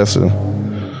catch faster.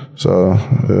 So,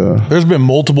 yeah. There's been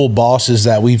multiple bosses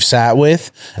that we've sat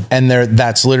with, and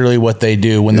that's literally what they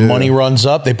do. When the money runs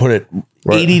up, they put it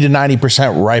 80 to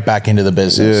 90% right back into the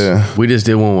business. Yeah. We just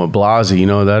did one with Blasey. You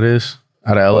know what that is?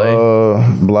 Out of LA.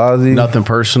 Blasey. Nothing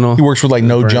personal. He works with like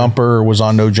No Jumper, or was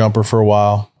on No Jumper for a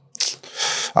while.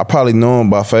 I probably know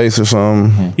him by face or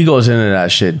something. He goes into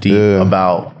that shit deep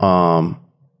about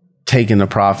taking the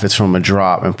profits from a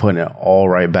drop and putting it all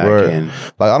right back in.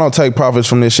 Like, I don't take profits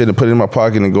from this shit and put it in my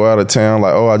pocket and go out of town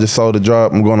like, oh, I just sold a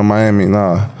drop, I'm going to Miami.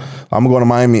 Nah. I'm going to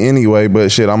Miami anyway, but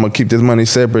shit, I'm going to keep this money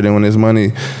separate. And when as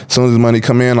soon as this money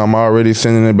come in, I'm already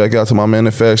sending it back out to my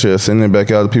manufacturer, sending it back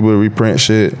out to people to reprint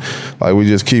shit. Like, we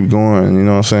just keep going, you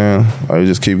know what I'm saying? Like, we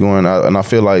just keep going. And I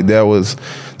feel like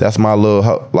that's my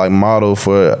little, like, model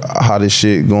for how this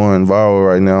shit going viral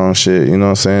right now and shit, you know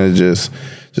what I'm saying? It's just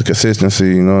consistency,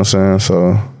 you know what I'm saying?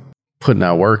 So putting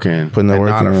that work in.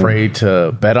 Not afraid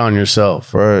to bet on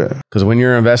yourself. Right. Because when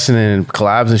you're investing in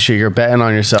collabs and shit, you're betting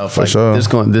on yourself. For like, sure. This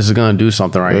is going to do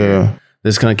something right here.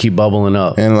 This is going to keep bubbling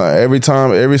up. And like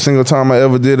every single time I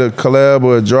ever did a collab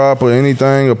or a drop or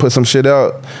anything or put some shit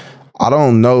out, I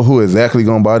don't know who exactly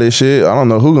gonna buy this shit. I don't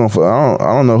know who I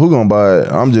don't know who gonna buy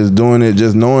it. I'm just doing it,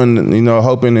 just knowing, you know,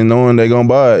 hoping and knowing they gonna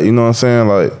buy it. You know what I'm saying?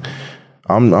 Like,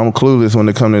 I'm clueless when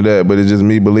it comes to that, but it's just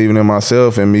me believing in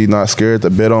myself and me not scared to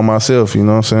bet on myself, you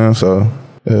know what I'm saying? So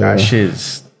that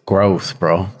shit's growth,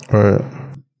 bro. Right.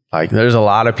 Like, there's a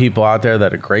lot of people out there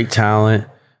that are great talent.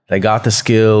 They got the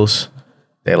skills.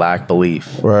 They lack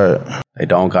belief. Right. They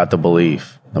don't got the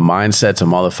belief. The mindset's a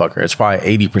motherfucker. It's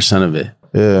probably 80% of it.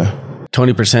 Yeah.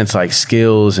 20% is like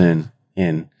skills and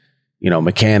you know,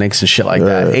 mechanics and shit like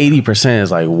that. 80%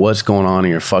 is like, what's going on in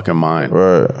your fucking mind?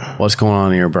 Right. What's going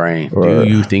on in your brain? Do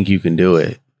you think you can do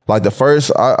it? Like the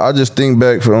first, I just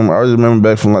remember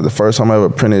back from like the first time I ever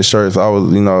printed shirts. I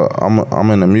was, you know, I'm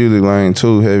in the music lane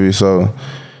too heavy, so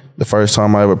the first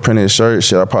time I ever printed shirts,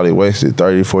 shit, I probably wasted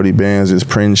 30, 40 bands just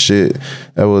printing shit.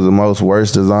 That was the most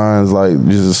worst designs, like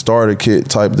just a starter kit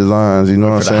type designs, you know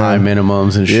what I'm saying? High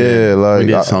minimums and shit. Yeah, like we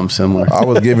did something similar. I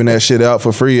was giving that shit out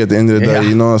for free at the end of the day,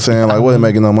 you know what I'm saying? Like, I wasn't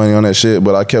making no money on that shit,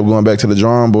 but I kept going back to the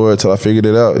drawing board till I figured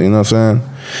it out, you know what I'm saying?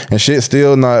 And shit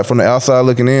still not, from the outside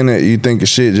looking in, you think the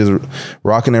shit just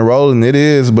rocking and rolling. It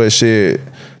is, but shit,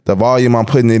 the volume I'm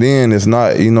putting it in is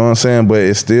not, you know what I'm saying? But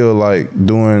it's still like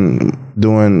doing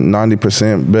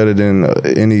 90% better than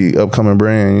any upcoming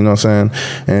brand, you know what I'm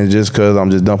saying? And just because I'm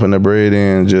just dumping the bread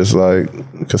in, just like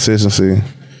consistency,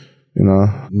 you know?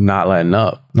 Not letting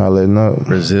up.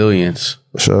 Resilience.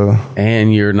 For sure.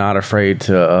 And you're not afraid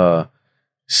to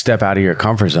step out of your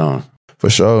comfort zone. For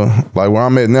sure. Like where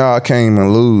I'm at now, I can't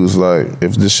even lose. Like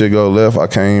if this shit go left, I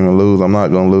can't even lose. I'm not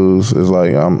gonna lose. It's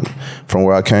like I'm from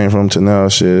where I came from to now,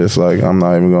 shit, it's like I'm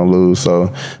not even gonna lose.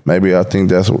 So maybe I think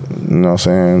that's, you know what I'm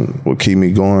saying, what keep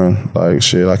me going. Like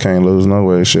shit, I can't lose no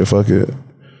way. Shit, fuck it.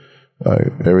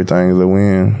 Like everything is a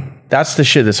win. That's the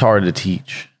shit that's hard to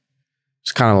teach.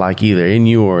 It's kind of like either in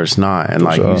you or it's not. And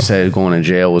like you said, going to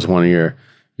jail was one of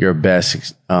your best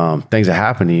things that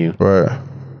happened to you. Right.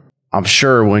 I'm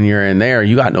sure when you're in there,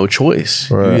 you got no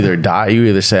choice. Right. You either die, you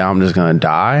either say, I'm just going to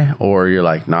die, or you're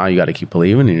like, nah, you got to keep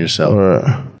believing in yourself.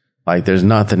 Right. Like, there's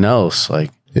nothing else.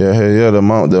 Like, yeah, hell yeah. The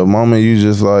moment you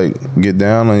just like get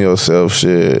down on yourself,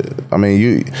 shit. I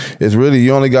mean, it's really,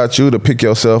 you only got you to pick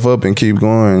yourself up and keep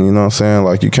going. You know what I'm saying?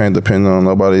 Like, you can't depend on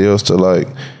nobody else to like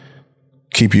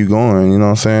keep you going. You know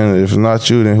what I'm saying? If it's not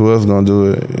you, then who else gonna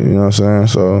do it? You know what I'm saying?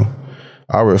 So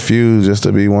I refuse just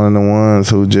to be one of the ones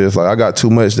who just like, I got too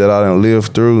much that I didn't live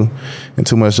through and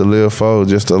too much to live for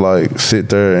just to like sit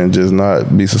there and just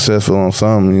not be successful on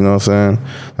something, you know what I'm saying?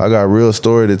 I got a real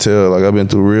story to tell. Like I've been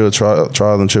through real trials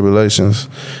and tribulations.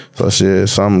 So shit,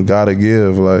 something gotta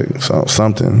give, like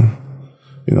something,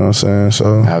 you know what I'm saying?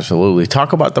 So absolutely.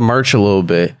 Talk about the merch a little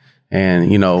bit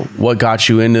and, you know, what got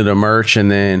you into the merch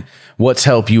and then what's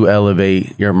helped you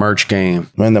elevate your merch game?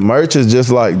 Man, the merch is just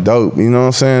like dope. You know what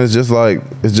I'm saying? It's just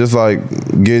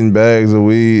like getting bags of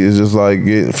weed. It's just like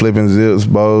flipping zips,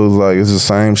 bows. Like it's the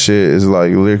same shit. It's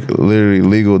like literally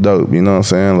legal dope. You know what I'm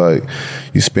saying? Like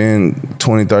you spend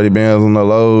 20, 30 bands on the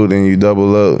load and you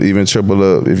double up, even triple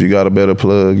up if you got a better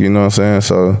plug. You know what I'm saying?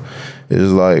 So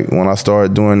it's like when I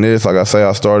started doing this, like I say,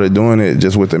 I started doing it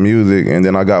just with the music and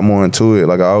then I got more into it.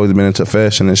 Like I always been into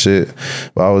fashion and shit,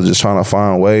 but I was just trying to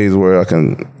find ways where I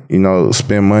can, you know,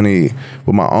 spend money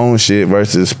with my own shit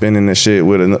versus spending the shit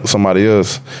with somebody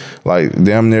else. Like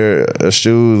damn near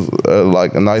shoes,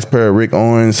 like a nice pair of Rick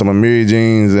Owens, some Amiri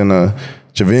jeans and a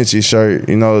Givenchy shirt,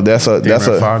 you know, that's a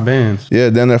 5 bands. Yeah,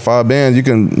 then there 5 bands. You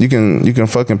can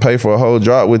fucking pay for a whole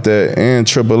drop with that and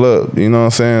triple up. You know what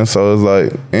I'm saying? So it's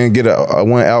like and get a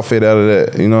one outfit out of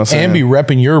that. You know what I'm saying? And be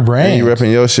repping your brand. And you repping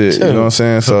your shit. Too. You know what I'm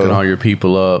saying? So hooking all your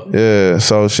people up. Yeah.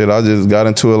 So shit, I just got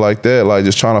into it like that, like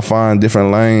just trying to find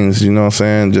different lanes. You know what I'm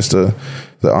saying? Just the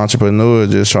entrepreneur,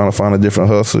 just trying to find a different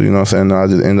hustle. You know what I'm saying? And I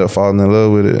just end up falling in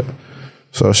love with it.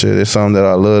 So shit, it's something that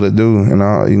I love to do, and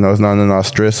it's nothing I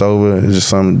stress over. It's just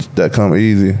something that come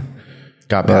easy.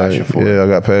 Got passion for it. Yeah, I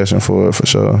got passion for it for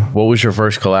sure. What was your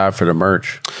first collab for the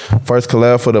merch? First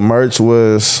collab for the merch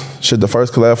was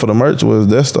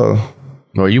Desto.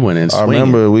 Well, you went in swinging. I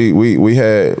remember we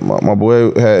had my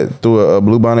boy had threw a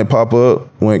Blue Bonnet pop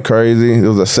up, went crazy. It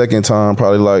was the second time,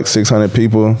 probably like 600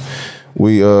 people.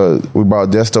 We brought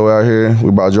Desto out here.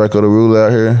 We brought Draco the Ruler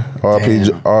out here.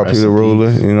 RP the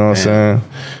Ruler. You know what I'm saying?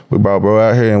 We brought bro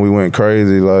out here and we went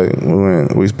crazy. Like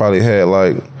we probably had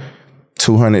like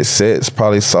 200 sets.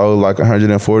 Probably sold like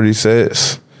 140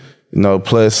 sets. You know,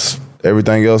 plus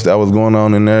everything else that was going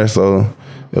on in there. So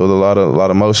it was a lot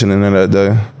of motion in there that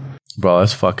day. Bro,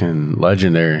 that's fucking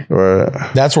legendary.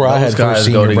 Right. That's where I had guys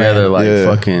go together like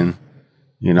fucking.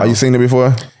 You know, you seen it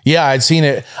before? Yeah, I'd seen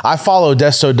it. I follow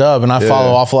Desto Dub and I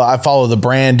follow the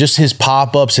brand, just his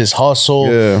pop-ups, his hustle,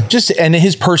 and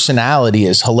his personality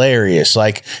is hilarious.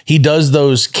 Like he does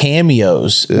those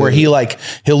cameos where he'll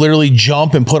literally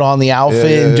jump and put on the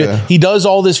outfit. And he does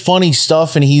all this funny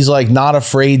stuff and he's like not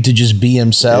afraid to just be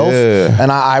himself.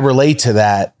 And I relate to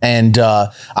that. And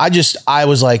I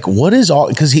was like, what is all,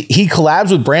 because he collabs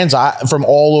with brands from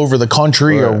all over the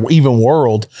country or even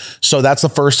world. So that's the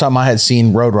first time I had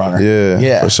seen Roadrunner.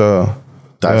 Yeah. So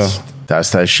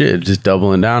that's that shit. Just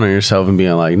doubling down on yourself and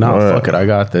being like, nah, fuck it, I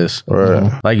got this.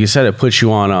 Like you said, it puts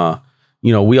you on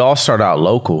we all start out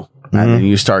local and then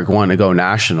you start wanting to go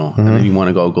national and then you want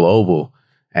to go global.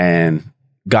 And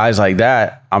guys like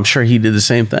that, I'm sure he did the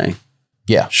same thing.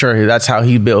 Yeah. Sure, that's how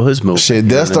he built his movement. Shit,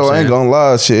 Desto ain't gonna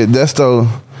lie. Shit, Desto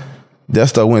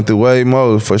went through way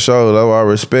more for sure. That's why I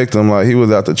respect him. Like he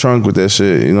was out the trunk with that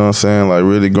shit. You know what I'm saying? Like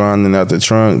really grinding out the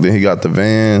trunk. Then he got the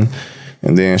van.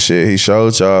 And then shit, he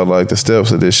showed y'all like the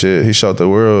steps of this shit. He showed the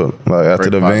world. Like after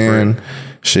the van,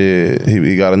 shit,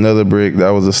 he got another brick.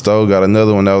 That was a store. Got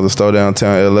another one. That was a store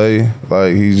downtown LA.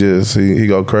 Like he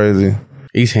go crazy.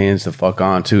 He's hands the fuck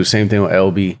on too. Same thing with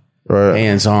LB. Right.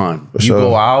 Hands on. For sure.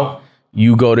 Go out,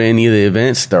 you go to any of the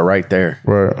events, they're right there.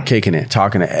 Right. Kicking it,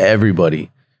 talking to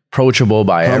everybody. Approachable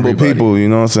by humble everybody. People, you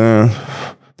know what I'm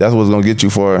saying? That's what's gonna get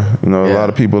you far. You know, a lot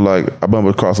of people, like I bump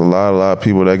across a lot of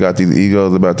people that got these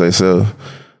egos about themselves.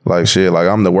 Like shit, like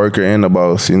I'm the worker and the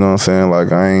boss, you know what I'm saying?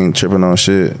 Like I ain't tripping on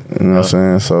shit. You know what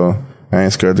I'm saying? So I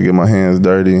ain't scared to get my hands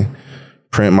dirty,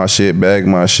 print my shit, bag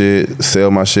my shit, sell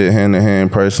my shit hand to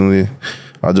hand personally.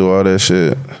 I do all that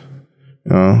shit.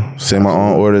 You know, send my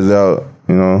own orders out,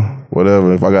 you know,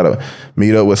 whatever. If I got to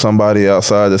meet up with somebody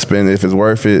outside to spend, if it's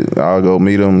worth it, I'll go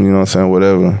meet them, you know what I'm saying,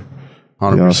 whatever.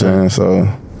 100%. You know what I'm saying?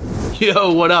 So.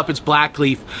 Yo, what up? It's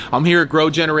Blackleaf. I'm here at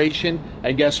Grow Generation,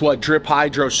 and guess what? Drip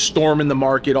Hydro's storming the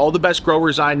market. All the best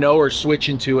growers I know are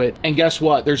switching to it, and guess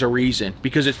what? There's a reason,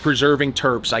 because it's preserving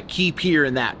terps. I keep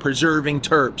hearing that, preserving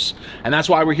terps, and that's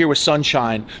why we're here with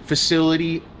Sunshine,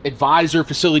 facility advisor,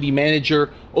 facility manager,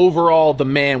 overall the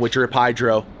man with Drip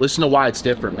Hydro. Listen to why it's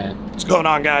different, man. What's going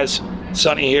on, guys?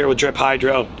 Sonny here with Drip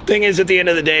Hydro. Thing is, at the end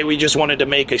of the day, we just wanted to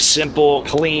make a simple,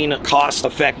 clean,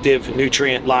 cost-effective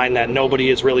nutrient line that nobody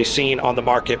has really seen on the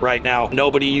market right now.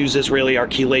 Nobody uses really our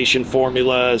chelation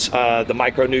formulas. The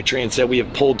micronutrients that we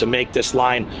have pulled to make this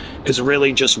line is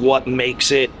really just what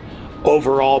makes it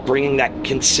overall, bringing that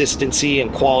consistency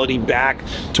and quality back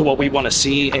to what we want to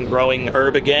see in growing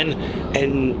herb again.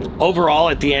 And overall,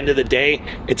 at the end of the day,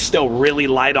 it's still really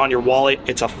light on your wallet.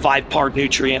 It's a 5-part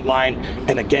nutrient line.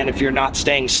 And again, if you're not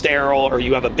staying sterile, or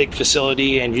you have a big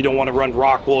facility and you don't want to run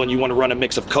rock wool and you want to run a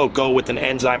mix of cocoa with an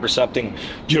enzyme or something,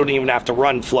 you don't even have to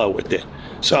run flow with it.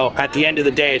 So at the end of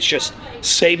the day, it's just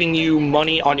saving you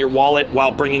money on your wallet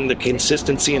while bringing the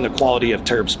consistency and the quality of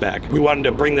terps back. We wanted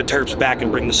to bring the terps back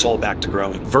and bring the soul back to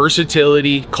growing.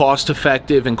 Versatility, cost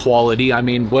effective, and quality. I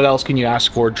mean, what else can you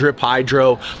ask for? Drip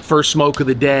Hydro, first smoke of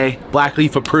the day,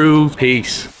 Blackleaf approved.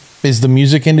 Peace. Is the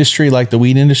music industry like the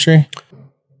weed industry?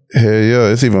 Hell yeah,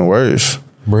 it's even worse.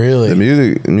 Really? The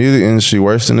music industry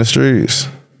worse than the streets.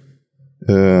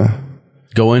 Yeah.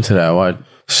 Go into that. What?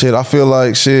 Shit, I feel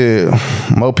like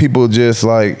more people just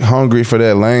like hungry for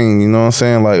that lane, you know what I'm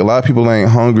saying? Like a lot of people ain't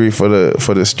hungry for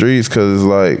the streets, because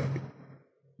like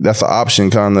that's an option,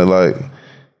 kind of like,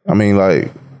 I mean,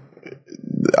 like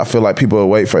I feel like people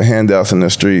wait for handouts in the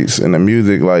streets, and the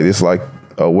music, like it's like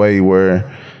a way where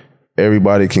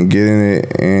everybody can get in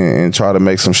it and try to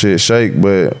make some shit shake.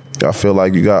 But I feel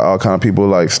like you got all kind of people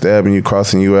like stabbing you,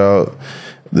 crossing you out.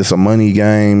 This a money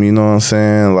game, you know what I'm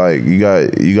saying? Like you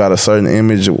got a certain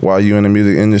image while you in the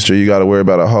music industry. You got to worry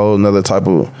about a whole nother type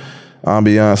of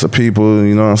ambiance of people,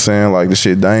 you know what I'm saying? Like the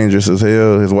shit dangerous as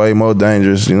hell. It's way more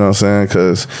dangerous, you know what I'm saying?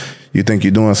 Because you think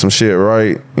you're doing some shit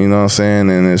right, you know what I'm saying?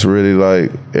 And it's really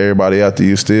like everybody after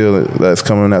you still that's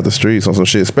coming out the streets on some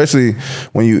shit. Especially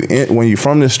when you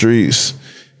from the streets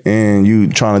and you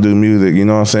trying to do music, you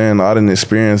know what I'm saying? I didn't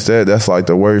experience that. That's like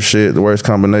the worst shit, the worst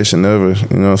combination ever,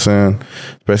 you know what I'm saying?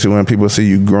 Especially when people see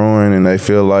you growing and they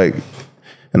feel like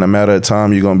in a matter of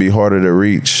time you're going to be harder to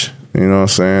reach, you know what I'm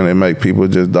saying? They make people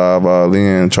just dive all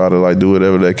in, try to like do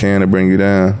whatever they can to bring you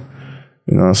down,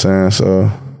 you know what I'm saying?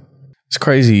 So it's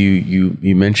crazy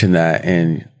you mentioned that,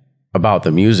 and about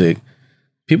the music.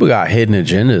 People got hidden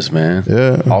agendas, man.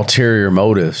 Yeah. Ulterior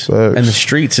motives. Facts. And the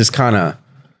streets is kind of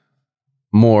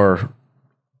more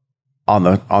on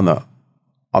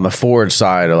the forward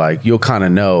side of like, you'll kind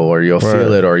of know, or you'll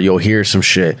feel it, or you'll hear some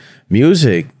shit.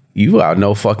 Music, you got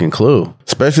no fucking clue.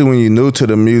 Especially when you're new to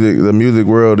the music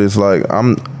world is like,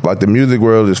 the music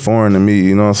world is foreign to me,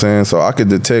 you know what I'm saying? So I could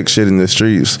detect shit in the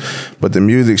streets, but the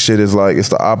music shit is like, it's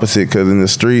the opposite, because in the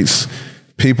streets,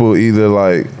 people either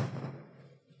like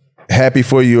happy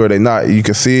for you or they not. You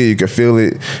can see it, you can feel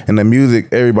it. And the music,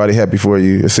 everybody happy for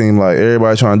you. It seems like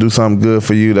everybody trying to do something good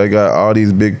for you. They got all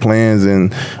these big plans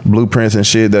and blueprints and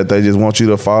shit that they just want you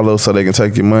to follow so they can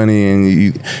take your money.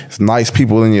 And it's nice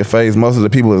people in your face. Most of the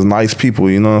people is nice people,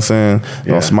 you know what I'm saying? Yeah.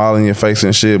 Don't smile in your face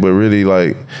and shit, but really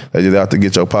like they just out to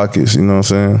get your pockets, you know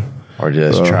what I'm saying? Or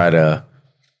just try to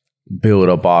build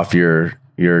up off your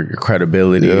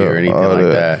credibility or anything like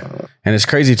that. And it's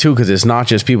crazy too, because it's not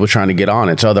just people trying to get on.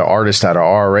 It's other artists that are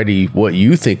already what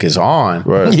you think is on,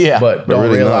 right? Yeah, but don't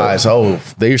really realize,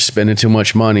 they're spending too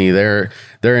much money. They're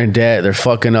in debt. They're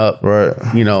fucking up, right?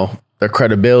 You know, their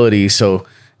credibility. So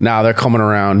now they're coming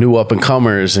around, new up and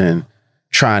comers, and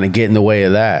trying to get in the way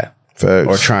of that. Facts.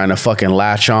 Or trying to fucking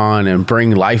latch on and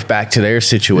bring life back to their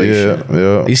situation.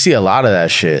 Yeah. You see a lot of that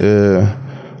shit. Yeah.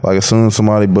 Like as soon as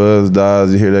somebody buzz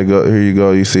dies, you hear that go, here you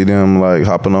go. You see them like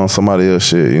hopping on somebody else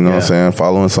shit, you know what I'm saying?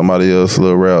 Following somebody else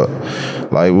little route.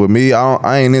 Like with me,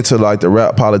 I ain't into like the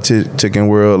rap politicking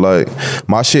world. Like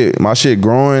my shit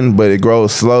growing, but it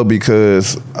grows slow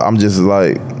because I'm just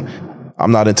like,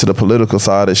 I'm not into the political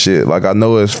side of shit. Like I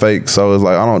know it's fake, so it's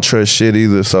like I don't trust shit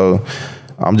either. So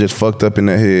I'm just fucked up in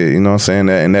the head, you know what I'm saying?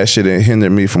 And that shit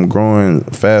hindered me from growing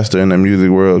faster in the music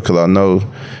world because I know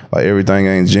like everything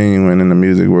ain't genuine in the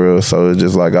music world. So it's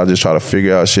just like I just try to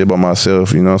figure out shit by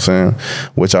myself, you know what I'm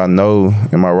saying? Which I know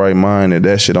in my right mind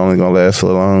that shit only gonna last so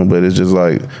long, but it's just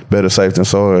like better safe than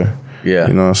sorry. Yeah.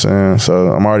 You know what I'm saying?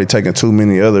 So I'm already taking too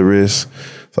many other risks.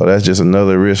 So that's just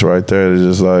another risk right there. It's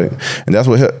just like, and that's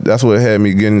what had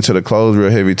me getting into the clothes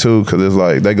real heavy too, because it's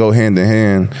like they go hand in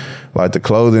hand. Like the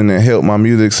clothing that help my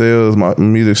music sales, my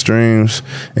music streams,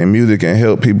 and music can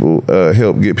help people,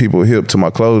 help get people hip to my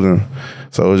clothing.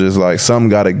 So it's just like something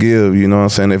got to give, you know what I'm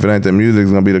saying? If it ain't the music,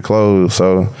 it's gonna be the clothes.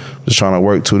 So just trying to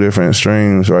work two different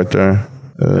streams right there.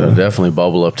 It'll definitely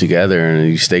bubble up together and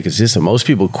you stay consistent. Most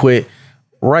people quit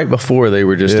right before they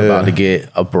were just about to get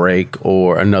a break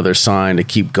or another sign to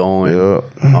keep going.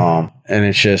 And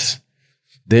it's just,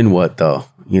 then what though?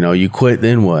 You know, you quit,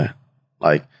 then what?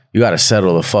 Like, you got to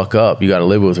settle the fuck up. You got to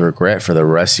live with regret for the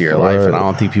rest of your life. And I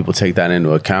don't think people take that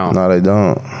into account. No, they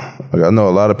don't. Like, I know a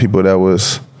lot of people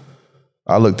that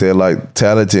I looked at like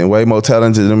talented, way more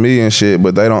talented than me and shit,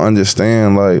 but they don't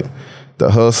understand like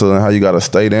the hustle and how you got to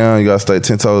stay down. You got to stay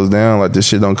 10 toes down. Like this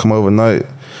shit don't come overnight.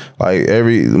 Like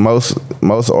most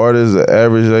artists, the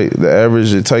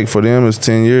average it take for them is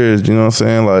 10 years. You know what I'm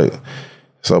saying? Like,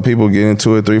 so people get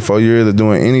into it 3-4 years of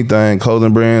doing anything,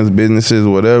 clothing brands, businesses,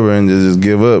 whatever, and just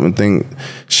give up and think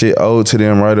shit owed to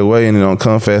them right away, and it don't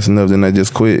come fast enough, then they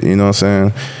just quit. You know what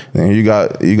I'm saying? And you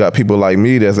got people like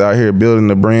me that's out here building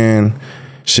the brand,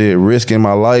 shit, risking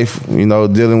my life, you know,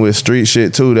 dealing with street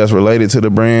shit too that's related to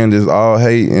the brand, is all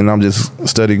hate, and I'm just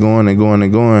steady going and going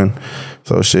and going.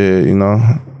 So shit, you know,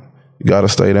 you gotta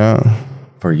stay down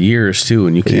for years too,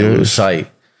 and you can't lose sight.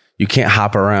 You can't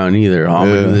hop around either. I'm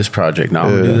gonna do this project. Now I'm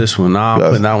gonna do this one. Now I'm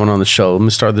putting that one on the show. Let me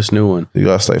start this new one. You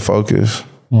gotta stay focused.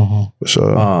 For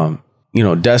sure. You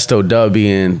know, Desto Dub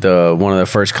being one of the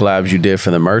first collabs you did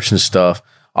for the merch and stuff,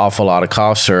 Awful Lot of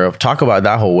Cough Syrup. Talk about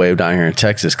that whole wave down here in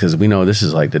Texas, because we know this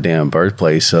is like the damn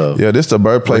birthplace of this the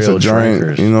birthplace of drink.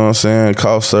 Drinkers. You know what I'm saying?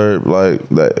 Cough Syrup, like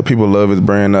that. People love his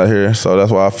brand out here, so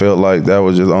that's why I felt like that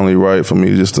was just only right for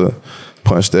me just to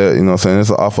punch that, you know what I'm saying? It's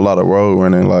an awful lot of road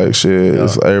running, like shit.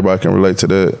 Everybody can relate to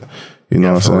that. You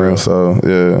know what I'm saying? Real. So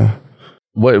yeah.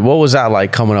 What was that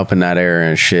like coming up in that era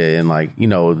and shit, and like, you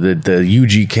know, the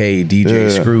UGK DJ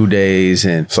Screw days,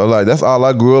 and so like that's all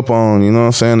I grew up on, you know what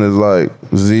I'm saying? Is like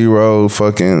Zero,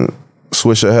 fucking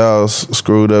Swisher House,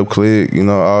 Screwed Up Click, you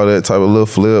know, all that type of Lil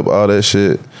Flip, all that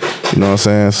shit. You know what I'm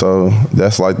saying? So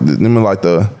that's like them like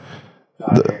the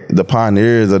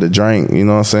pioneers of the drink, you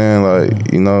know what I'm saying?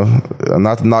 Like, you know,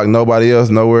 not to knock nobody else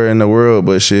nowhere in the world,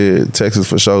 but shit, Texas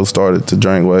for sure started to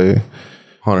drink way.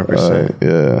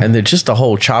 100%. And then just the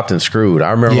whole Chopped and Screwed. I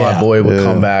remember my boy would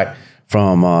come back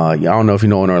from, I don't know if you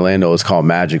know, in Orlando, it's called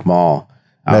Magic Mall.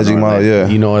 Magic Mall,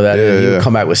 You know where that is? He would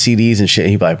come back with CDs and shit.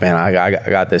 He'd be like, man, I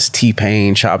got this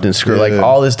T-Pain Chopped and Screwed, like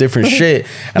all this different shit.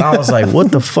 And I was like,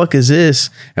 what the fuck is this?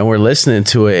 And we're listening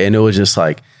to it, and it was just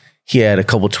like, he had a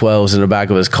couple 12s in the back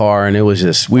of his car, and it was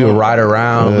just, we would ride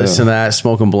around, listen to that,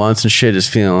 smoking blunts and shit, just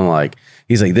feeling like,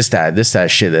 he's like, this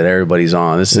that shit that everybody's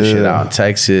on. This is shit out in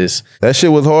Texas. That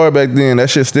shit was hard back then. That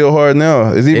shit's still hard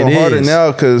now. It's even harder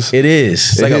now because it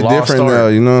is. It's like a lost different art now.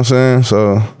 You know what I'm saying?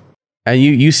 So, and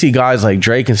you see guys like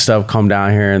Drake and stuff come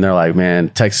down here, and they're like, man,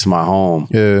 Texas is my home.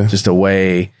 Yeah, just a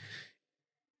way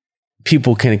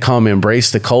people can come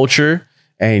embrace the culture.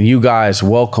 And you guys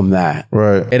welcome that.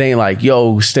 Right. It ain't like,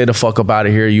 yo, stay the fuck up out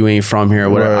of here. You ain't from here or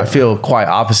whatever. Right. I feel quite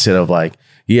opposite of like,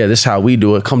 yeah, this is how we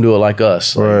do it. Come do it like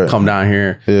us. Like, come down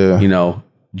here, you know,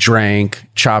 drank,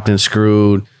 Chopped and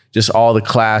Screwed, just all the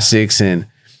classics. And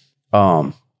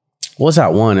what was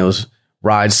that one? It was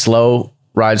Ride Slow.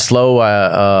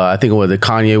 I think it was the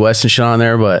Kanye West and shit on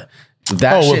there, but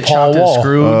that shit Chopped and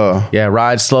Screwed. Yeah,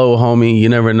 Ride Slow, homie. You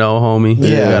never know, homie.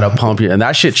 You gotta pump you. And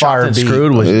that shit Chopped and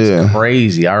Screwed was just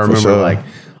crazy. I remember like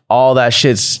all that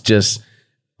shit's just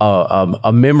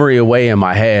a memory away in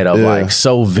my head of like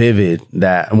so vivid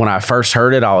that when I first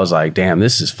heard it, I was like, damn,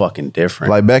 this is fucking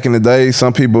different. Like back in the day,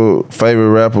 some people favorite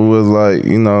rapper was like,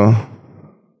 you know,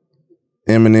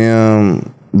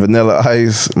 Eminem, Vanilla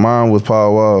Ice. Mine was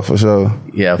Paul Wall for sure.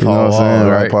 Yeah, Paul Wall,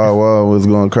 right? Like Paul Wall was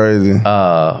going crazy.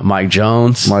 Mike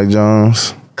Jones.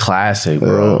 Classic,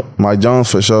 bro. Mike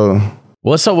Jones for sure.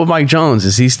 What's up with Mike Jones?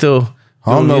 Is he still...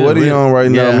 I don't know what he on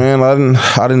right now, man.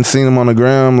 I didn't see him on the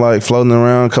gram, like floating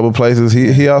around a couple places.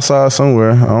 He outside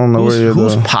somewhere. I don't know where he is.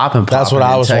 Who's popping? That's what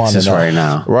I was Texas right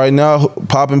now. Right now,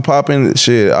 popping.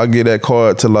 Shit, I get that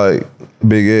card to like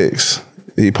Big X.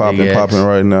 He popping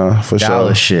right now for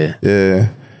Dallas sure. Shit. Yeah.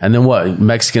 And then what?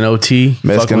 Mexican OT.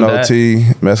 Mexican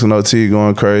OT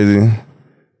going crazy.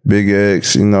 Big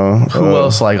X, you know. Who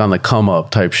else like on the come up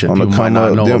type shit? On the people come might not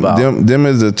up, know about. them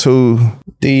is the two.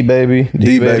 D Baby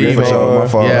for sure. My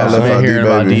fault. Yeah, I've been hearing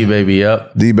about D Baby.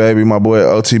 Yep. D Baby, my boy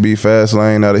OTB Fast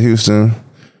Lane out of Houston.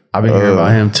 I've been hearing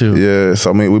about him too. Yeah, so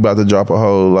I mean, we about to drop a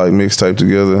whole like mixtape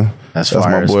together. That's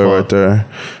my boy right there.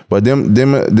 But them,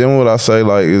 what I say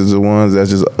like is the ones that's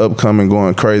just upcoming,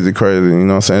 going crazy. You know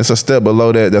what I'm saying? It's a step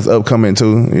below that's upcoming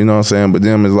too. You know what I'm saying? But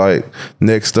them is like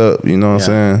next up. You know what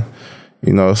I'm saying?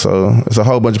 You know, so it's a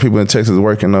whole bunch of people in Texas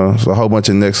working though. So a whole bunch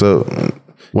of next up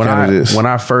candidates. When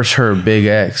I first heard Big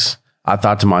X, I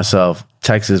thought to myself,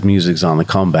 Texas music's on the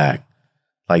comeback.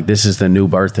 Like this is the new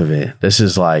birth of it. This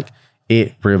is like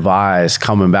it revised,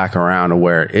 coming back around to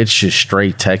where it's just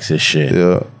straight Texas shit.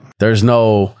 Yeah. There's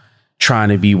no trying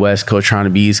to be West Coast, trying to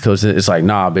be East Coast. It's like,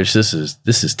 nah, bitch, this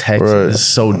is Texas. Right. It's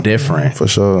so different. For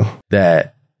sure.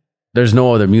 That there's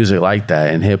no other music like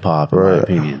that in hip hop, in my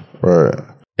opinion. Right.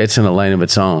 It's in a lane of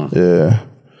its own. Yeah.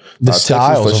 The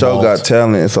styles for sure got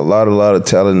talent. It's a lot of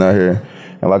talent out here.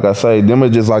 And like I say, them are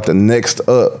just like the next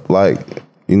up. Like,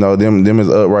 you know, them is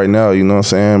up right now, you know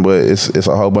what I'm saying? But it's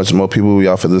a whole bunch of more people we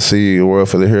out for to see, the world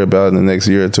for to hear about in the next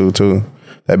year or two too.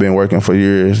 They've been working for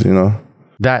years, you know.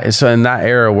 So in that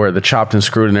era where the Chopped and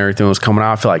Screwed and everything was coming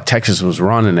out, I feel like Texas was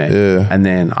running it. Yeah. And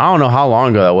then I don't know how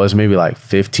long ago that was, maybe like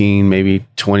 15, maybe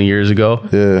 20 years ago.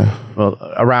 Yeah. Well,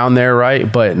 around there,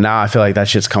 right? But now I feel like that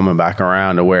shit's coming back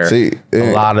around to where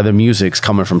a lot of the music's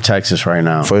coming from Texas right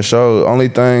now. For sure. Only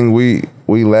thing we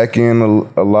lack in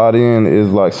a lot in is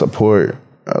like support.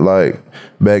 Like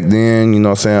back then, you know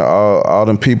what I'm saying, all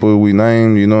them people we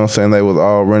named, you know what I'm saying, they was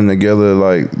all running together.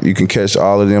 Like you can catch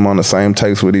all of them on the same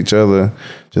takes with each other,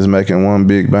 just making one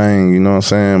big bang, you know what I'm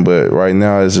saying? But right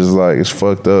now it's just like, it's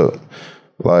fucked up.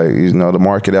 Like, you know, the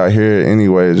market out here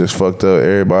anyway is just fucked up.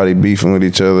 Everybody beefing with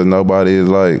each other. Nobody is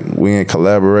like, we ain't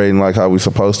collaborating like how we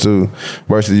supposed to.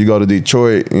 Versus you go to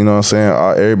Detroit, you know what I'm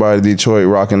saying? Everybody in Detroit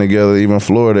rocking together. Even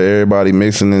Florida, everybody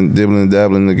mixing and dibbling and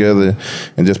dabbling together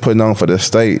and just putting on for the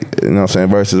state. You know what I'm saying?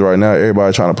 Versus right now,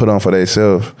 everybody trying to put on for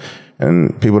themselves.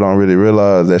 And people don't really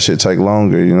realize that shit take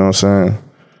longer, you know what I'm saying?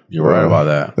 You're right about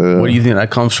that. What do you think that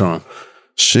comes from?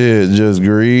 Shit, just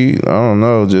greed. I don't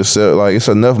know. Just like it's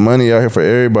enough money out here for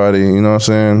everybody. You know what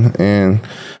I'm saying? And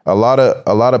a lot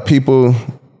of people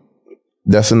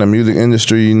that's in the music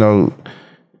industry, you know,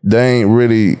 they ain't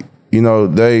really, you know,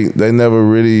 they never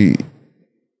really.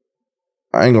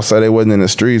 I ain't gonna say they wasn't in the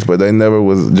streets, but they never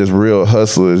was just real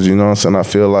hustlers. You know what I'm saying? I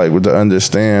feel like with the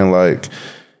understand, like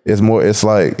it's more. It's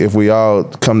like if we all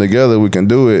come together, we can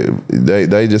do it.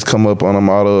 They just come up on a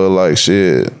model of like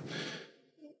shit.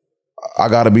 I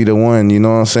gotta be the one, you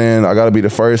know what I'm saying? I gotta be the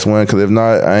first one, because if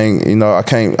not, I ain't, you know, I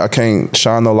can't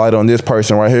shine no light on this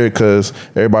person right here, because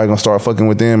everybody gonna start fucking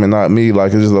with them and not me.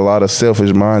 Like, it's just a lot of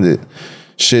selfish minded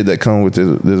shit that come with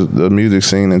the music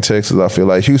scene in Texas. I feel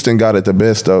like Houston got it the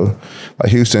best though.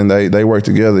 Like Houston, they work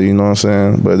together, you know what I'm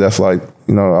saying? But that's like,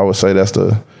 you know, I would say that's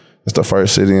the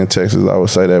first city in Texas I would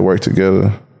say that work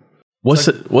together. What's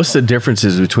the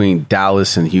differences between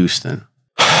Dallas and Houston?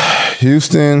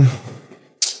 Houston.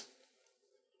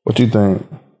 What you think?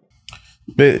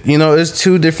 But, you know, it's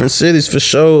two different cities for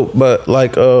sure. But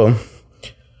like,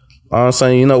 I'm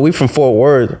saying, you know, we from Fort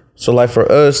Worth, so like for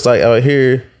us, like out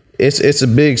here, it's a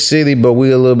big city, but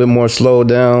we a little bit more slowed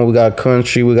down. We got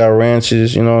country, we got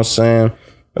ranches, you know what I'm saying?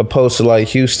 Opposed to like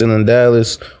Houston and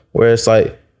Dallas, where it's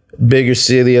like bigger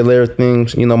city and everything,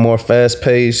 you know, more fast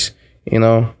paced, you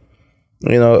know,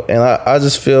 and I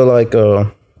just feel like,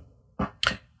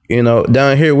 you know,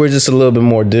 down here, we're just a little bit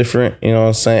more different. You know what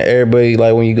I'm saying? Everybody,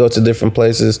 like, when you go to different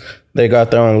places, they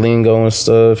got their own lingo and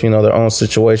stuff, you know, their own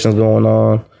situations going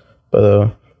on.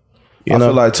 But, I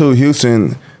feel like, too,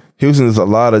 Houston is a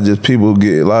lot of just people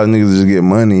a lot of niggas just get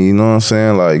money, you know what I'm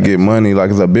saying? Like, get money.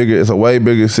 Like, it's a way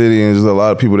bigger city, and there's a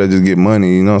lot of people that just get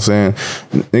money, you know what I'm saying?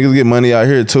 Niggas get money out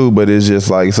here, too, but it's just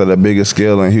like, it's at a bigger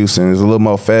scale in Houston. It's a little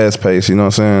more fast paced, you know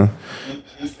what I'm saying?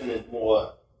 Houston is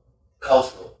more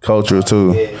cultural. Culture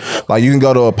too. Like you can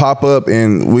go to a pop-up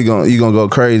and you gonna go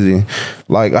crazy.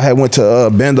 Like I had went to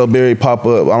Bando Berry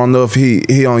pop-up. I don't know if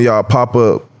he on y'all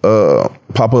pop-up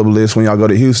list when y'all go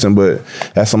to Houston, but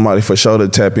that's somebody for sure to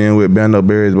tap in with Bando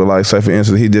Berries. But like, say for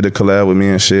instance, he did a collab with me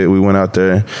and shit. We went out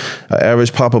there.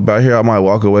 Average pop-up out here, I might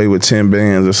walk away with 10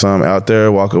 bands or something. Out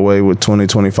there, walk away with 20,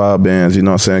 25 bands, you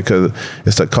know what I'm saying? Because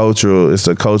it's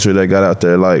the culture they got out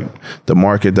there. Like the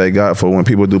market they got for when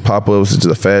people do pop-ups, it's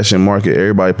just a fashion market.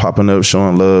 Everybody popping up,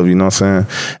 showing love, you know what I'm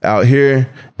saying? Out here,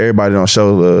 everybody don't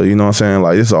show love, you know what I'm saying?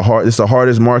 Like it's the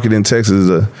hardest market in Texas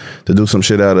to do some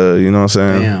shit out of, you know what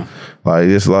I'm saying? Damn. Like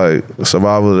it's like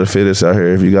survival of the fittest out here.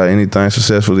 If you got anything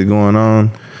successfully going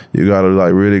on, you gotta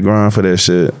like really grind for that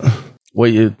shit. Well,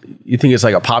 you think it's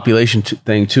like a population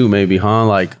thing too, maybe, huh?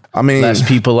 Like, I mean, less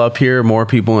people up here, more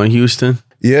people in Houston.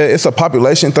 Yeah, it's a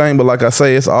population thing, but like I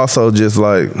say, it's also just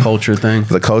like culture thing.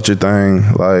 The culture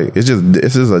thing, like it's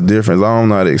just a difference. I don't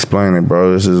know how to explain it,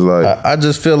 bro. It's just like I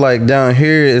just feel like down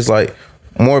here is like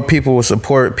more people will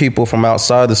support people from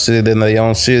outside the city than their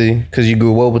own city because you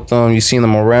grew up with them, you seen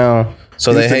them around,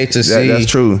 so they hate to see. That's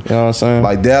true. You know what I'm saying?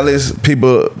 Like Dallas,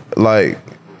 people like.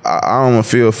 I don't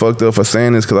feel fucked up for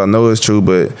saying this because I know it's true,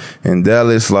 but in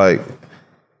Dallas, like,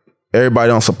 everybody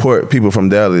don't support people from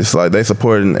Dallas. Like, they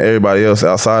supporting everybody else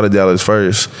outside of Dallas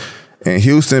first. In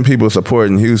Houston, people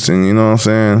supporting Houston, you know what I'm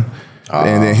saying?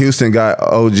 And then Houston got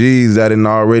OGs that had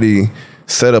already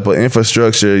set up an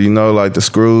infrastructure, you know, like the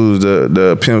Screws,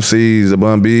 the Pimp C's, the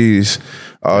Bun B's,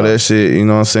 all that shit, you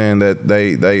know what I'm saying, that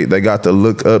they got to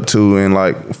look up to and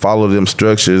like follow them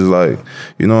structures, like,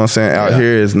 you know what I'm saying. Out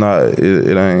here it's not,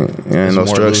 it ain't no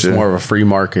structure. It's more of a free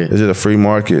market. It's just a free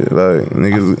market. Like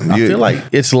niggas, I feel like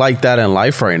it's like that in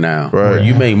life right now, right? Where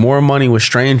you make more money with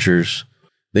strangers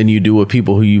than you do with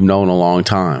people who you've known a long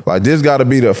time. Like this got to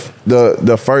be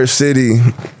the first city,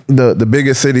 the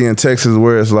biggest city in Texas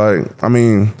where it's like, I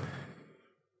mean,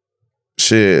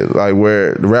 shit, like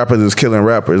where the rappers is killing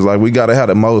rappers. Like we gotta have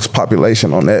the most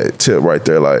population on that tip right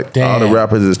there. Like all the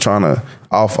rappers is trying to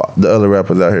off the other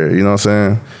rappers out here. You know what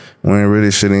I'm saying? When it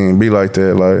really shouldn't even be like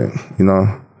that. Like, you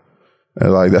know,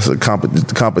 and like that's the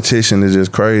competition is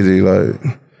just crazy. Like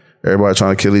everybody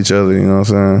trying to kill each other. You know what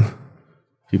I'm saying?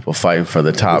 People fighting for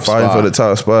the top spot. Fighting for the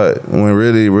top spot. When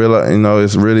really, you know,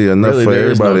 it's really enough for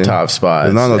there's everybody. No top spot.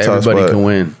 There's not no top spot. Everybody can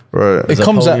win. Right. It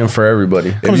comes out for everybody.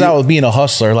 It comes out with being a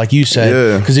hustler, like you said.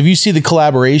 Yeah. Because if you see the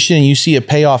collaboration and you see it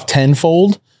pay off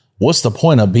tenfold, what's the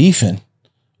point of beefing?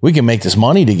 We can make this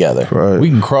money together. Right. We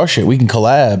can crush it. We can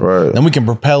collab. Right. Then we can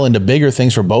propel into bigger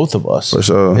things for both of us. For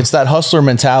sure. It's that hustler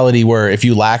mentality where if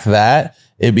you lack that,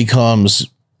 it becomes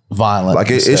violent.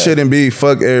 Like it shouldn't be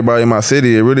fuck everybody in my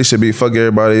city. It really should be fuck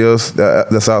everybody else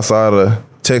that's outside of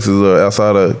Texas or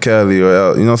outside of Cali or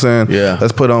out, you know what I'm saying? Yeah.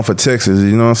 Let's put on for Texas,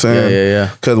 you know what I'm saying?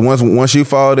 Yeah. Because once you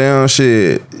fall down,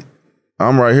 shit,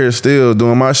 I'm right here still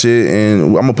doing my shit and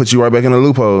I'm gonna put you right back in the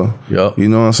loophole. Yep. You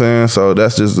know what I'm saying? So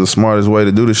that's just the smartest way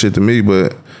to do this shit to me,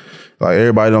 but like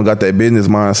everybody don't got that business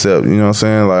mindset, you know what I'm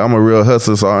saying? Like I'm a real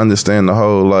hustler, so I understand the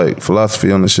whole like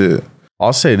philosophy on the shit.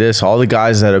 I'll say this, all the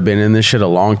guys that have been in this shit a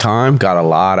long time got a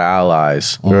lot of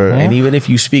allies. Right. And even if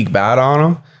you speak bad on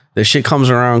them, the shit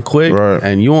comes around quick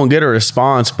and you won't get a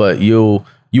response, but you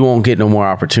won't get no more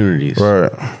opportunities.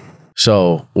 Right.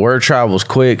 So word travels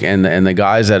quick, and the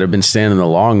guys that have been standing the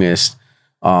longest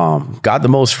got the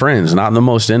most friends, not the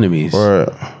most enemies. Right.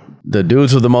 The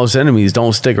dudes with the most enemies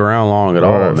don't stick around long at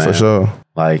all, man. For sure.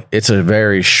 Like it's a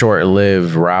very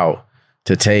short-lived route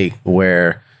to take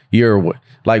where you're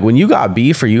like when you got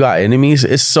beef or you got enemies,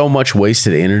 it's so much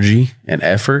wasted energy and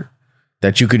effort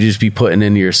that you could just be putting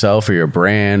into yourself or your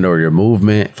brand or your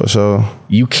movement. For sure.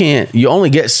 You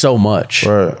only get so much.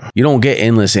 Right. You don't get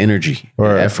endless energy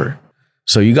and effort.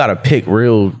 So you got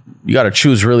to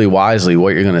choose really wisely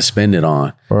what you're going to spend it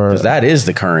on. Because that is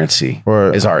the currency,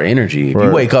 is our energy. If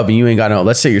you wake up and you ain't got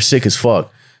let's say you're sick as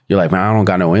fuck. You're like, man, I don't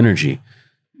got no energy.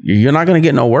 You're not going to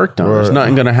get no work done. There's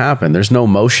nothing going to happen. There's no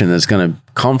motion that's going to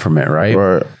come from it, right?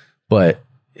 Right. But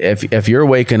if you're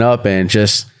waking up and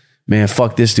just, man,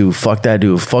 fuck this dude, fuck that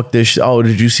dude, fuck this. Oh,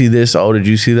 did you see this? Oh, did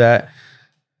you see that?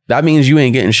 That means you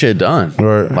ain't getting shit done.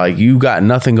 Right. Like you got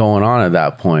nothing going on at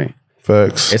that point.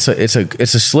 Facts. It's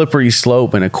a slippery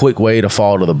slope and a quick way to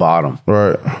fall to the bottom.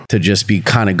 Right. To just be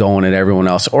kind of going at everyone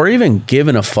else or even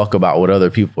giving a fuck about what other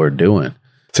people are doing.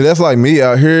 See, that's like me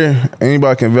out here.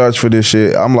 Anybody can vouch for this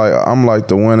shit. I'm like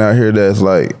the one out here that's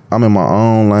like, I'm in my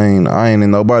own lane. I ain't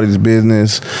in nobody's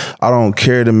business. I don't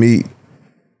care to meet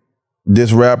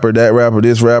this rapper, that rapper,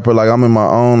 this rapper. Like I'm in my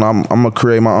own, I'm gonna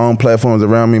create my own platforms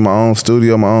around me, my own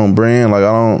studio, my own brand. Like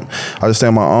I just stay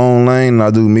in my own lane and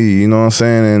I do me, you know what I'm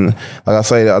saying? And like I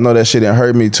say, I know that shit didn't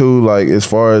hurt me too, like as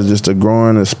far as just the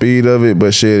growing, the speed of it,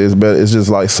 but shit, it's better, it's just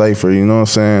like safer, you know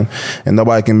what I'm saying? And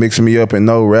nobody can mix me up in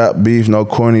no rap beef, no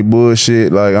corny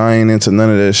bullshit. Like I ain't into none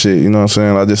of that shit, you know what I'm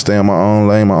saying? I just stay in my own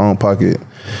lane, my own pocket.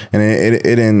 And it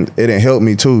didn't help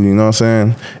me too, you know what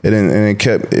I'm saying? It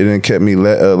didn't kept me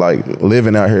like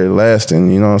living out here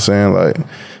lasting, you know what I'm saying? Like,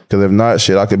 because if not,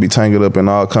 shit, I could be tangled up in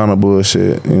all kind of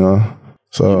bullshit, you know?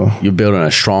 So you're building a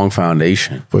strong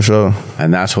foundation. For sure.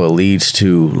 And that's what leads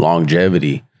to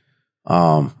longevity.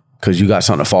 Because you got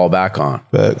something to fall back on.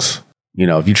 Facts. You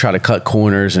know, if you try to cut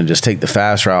corners and just take the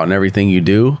fast route and everything you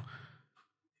do,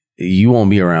 you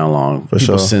won't be around long. For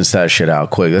People sure. sense that shit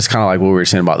out quick. That's kind of like what we were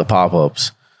saying about the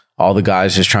pop-ups. all the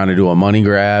guys just trying to do a money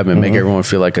grab and make everyone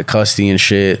feel like a custody and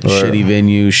shit, shitty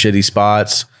venues, shitty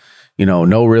spots, you know,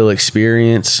 no real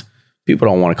experience. People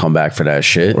don't want to come back for that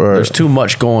shit. There's too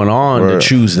much going on to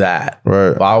choose that.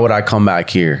 Why would I come back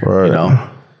here? You know,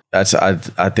 that's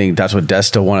I think that's what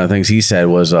Desta, one of the things he said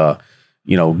was,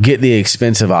 you know, get the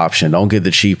expensive option. Don't get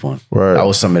the cheap one. That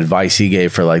was some advice he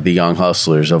gave for like the young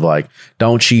hustlers of like,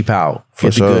 don't cheap out.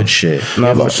 Get the good shit.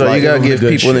 No, for sure. You got to give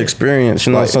people an experience,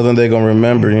 you know, something they're going to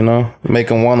remember, you know, make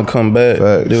them want to come back,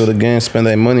 do it again, spend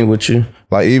their money with you.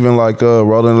 Like even like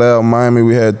Rolling Loud Miami,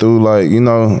 we had through like, you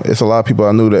know, it's a lot of people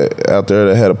I knew that out there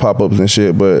that had a pop-ups and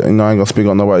shit, but you know, I ain't gonna speak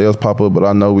on nobody else pop-up, but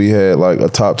I know we had like a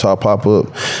top pop-up,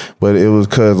 but it was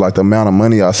cause like the amount of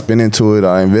money I spent into it,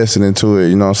 I invested into it,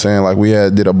 you know what I'm saying? Like we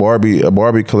did a Barbie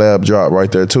collab drop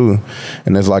right there too.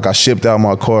 And it's like I shipped out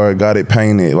my car, got it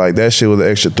painted. Like that shit was an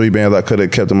extra 3 bands I could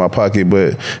have kept in my pocket,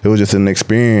 but it was just an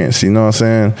experience, you know what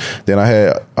I'm saying? Then I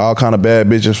had all kind of bad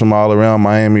bitches from all around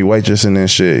Miami waitressing and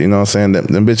shit, you know what I'm saying?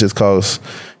 Them bitches cost,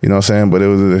 you know what I'm saying? But it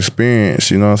was an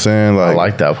experience, you know what I'm saying? Like I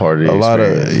like that part of the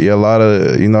experience. A lot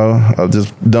of, you know, of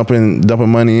just dumping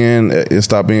money in and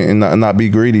stop being and not be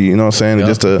greedy, you know what I'm saying? And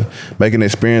just to make an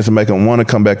experience and make them want to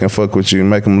come back and fuck with you and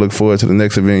make them look forward to the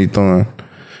next event you're throwing.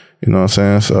 You know what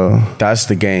I'm saying? So that's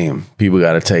the game people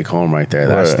got to take home right there.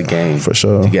 That's the game for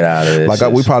sure to get out of this.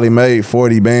 Like we probably made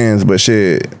 40 bands, but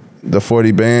shit, the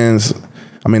 40 bands.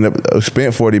 I mean, I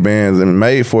spent 40 bands and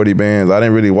made 40 bands. I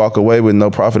didn't really walk away with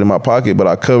no profit in my pocket, but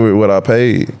I covered what I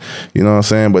paid. You know what I'm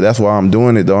saying? But that's why I'm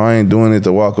doing it, though. I ain't doing it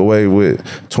to walk away with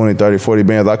 20, 30, 40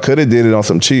 bands. I could have did it on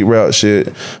some cheap route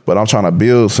shit, but I'm trying to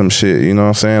build some shit. You know what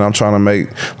I'm saying? I'm trying to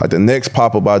make, like, the next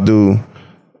pop-up I do,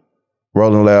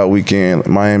 Rolling Loud weekend,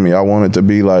 Miami, I want it to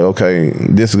be like, okay,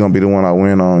 this is going to be the one I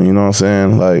win on, you know what I'm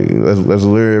saying? Like, let's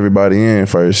lure everybody in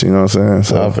first, you know what I'm saying?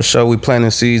 So for sure, we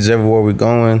planting seeds everywhere we're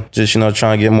going, just, you know,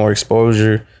 trying to get more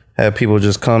exposure, have people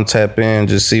just come tap in,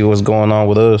 just see what's going on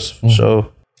with us, for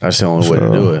sure. That's the only way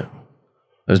to do it.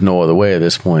 There's no other way at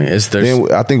this point.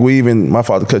 I think we even, my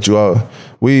fault to cut you off,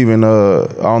 we even, I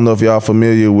don't know if y'all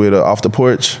familiar with Off the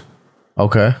Porch.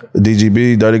 Okay.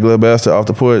 DGB, Dirty Glove Bastard, Off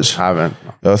the Porch. I haven't.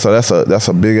 So that's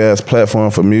a big ass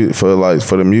platform for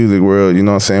the music world. You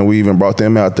know what I'm saying? We even brought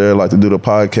them out there like to do the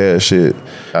podcast shit.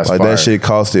 That's like fire. That shit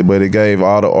costed, but it gave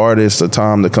all the artists the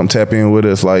time to come tap in with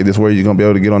us. Like this, where you're gonna be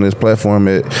able to get on this platform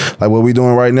at. Like what we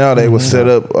doing right now, they was set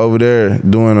up over there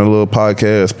doing a little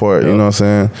podcast part. You know what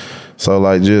I'm saying? So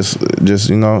like just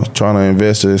you know trying to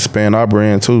invest to expand our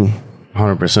brand too.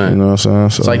 100%. You know what I'm saying?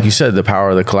 So, it's like you said, the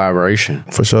power of the collaboration.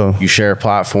 For sure. You share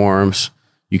platforms,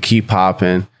 you keep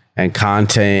popping, and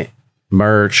content,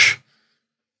 merch,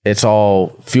 it's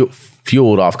all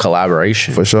fueled off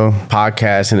collaboration. For sure.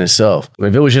 Podcast in itself.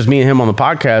 If it was just me and him on the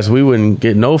podcast, we wouldn't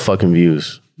get no fucking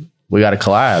views. We got to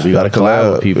collab. You got to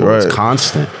collab with people. Right. It's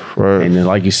constant. Right. And then,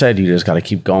 like you said, you just got to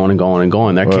keep going and going and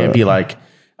going. There can't be like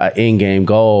an in-game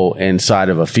goal inside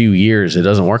of a few years. It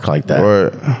doesn't work like that.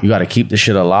 Right. You got to keep the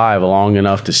shit alive long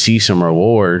enough to see some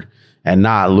reward and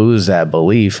not lose that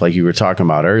belief like you were talking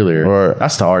about earlier. Right.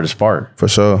 That's the hardest part. For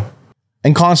sure.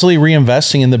 And constantly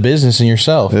reinvesting in the business and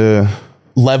yourself. Yeah.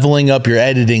 Leveling up your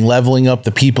editing, leveling up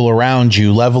the people around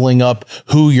you, leveling up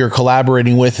who you're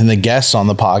collaborating with and the guests on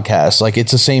the podcast. Like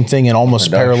it's the same thing in almost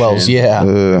parallels.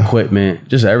 Yeah. Equipment,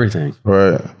 just everything.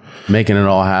 Right. Making it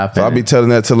all happen. So I be telling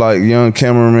that to like young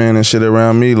cameramen and shit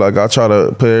around me. Like I try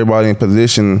to put everybody in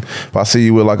position. If I see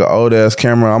you with like an old ass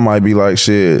camera, I might be like,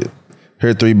 shit,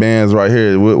 here 3 bands right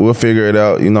here. We'll figure it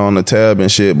out, you know, on the tab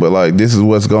and shit. But like, this is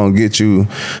what's gonna get you.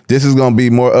 This is gonna be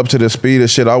more up to the speed of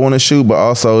shit I want to shoot, but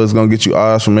also it's gonna get you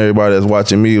eyes from everybody that's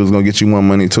watching me. It's gonna get you more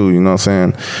money too. You know what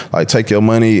I'm saying? Like, take your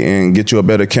money and get you a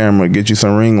better camera. Get you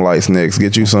some ring lights next.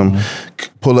 Get you some.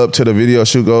 Pull up to the video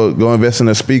shoot. Go invest in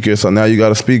a speaker. So now you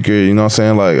got a speaker. You know what I'm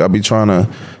saying? Like I be trying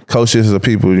to coach this to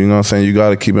people. You know what I'm saying? You got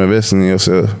to keep investing in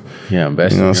yourself. Yeah,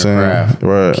 investing you know in your craft.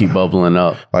 Right. Keep bubbling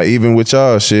up. Like even with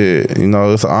y'all, shit. You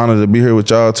know, it's an honor to be here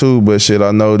with y'all too. But shit, I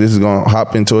know this is gonna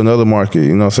hop into another market.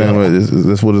 You know what I'm saying? Yeah.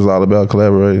 This what it's all about,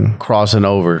 collaborating, crossing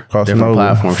over different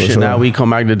platforms. Shit, now we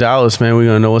come back to Dallas, man. We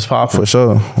gonna know what's popping for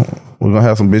sure. We're gonna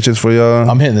have some bitches for y'all.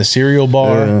 I'm hitting the cereal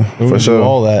bar. Yeah, we're for sure. do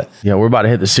all that. Yeah, we're about to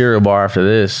hit the cereal bar after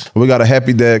this. We got a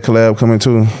Happy Dad collab coming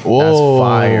too. Whoa, that's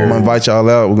fire! I'm gonna invite y'all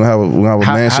out. We're gonna have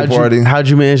a mansion party. How'd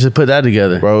you manage to put that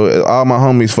together, bro? All my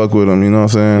homies fuck with them. You know what I'm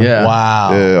saying? Yeah.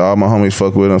 Wow. Yeah, all my homies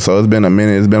fuck with them. So it's been a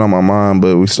minute. It's been on my mind,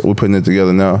 but we're putting it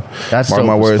together now. That's mark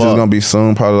my words. It's gonna be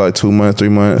soon. Probably like 2 months, 3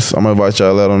 months. I'm gonna invite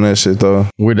y'all out on that shit though.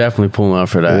 We're definitely pulling up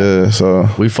for that. Yeah. So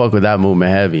we fuck with that movement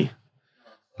heavy.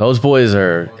 Those boys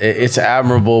it's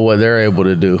admirable what they're able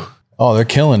to do. Oh, they're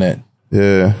killing it.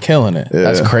 Yeah. Killing it. Yeah.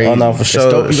 That's crazy. Oh, no, for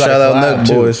sure. Shout out Neck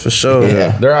Boys, for sure.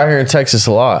 Yeah. They're out here in Texas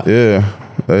a lot. Yeah.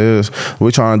 That is.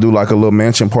 We're trying to do like a little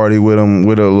mansion party with them,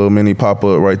 with a little mini pop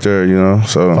up right there, you know.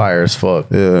 So Fire as fuck.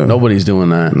 Yeah. Nobody's doing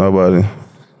that. Nobody.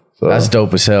 So That's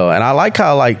dope as hell. And I like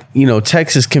how, like, you know,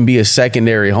 Texas can be a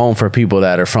secondary home for people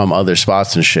that are from other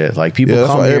spots and shit. Like, people that's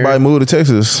come why here. everybody moved to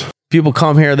Texas. People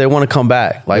come here, they want to come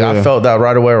back. Like, I felt that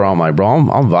right away where I'm like, bro, I'm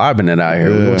vibing it out here.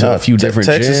 We went to a few different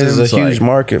Texas gyms. is a huge like,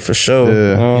 market for sure.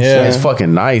 Yeah. It's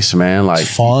fucking nice, man. Like,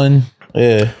 It's fun.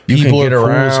 Yeah. you People can get are cool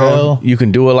as around. hell. You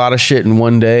can do a lot of shit in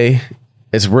one day.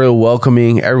 It's real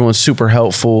welcoming. Everyone's super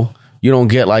helpful. You don't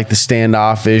get like the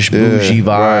standoffish, bougie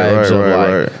vibes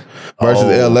of like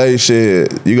versus LA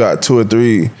shit. You got two or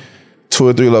three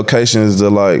locations to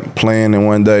like plan in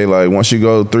one day. Like once you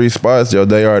go 3 spots, your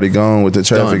day already gone with the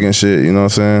traffic Done. and shit. You know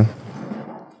what I'm saying?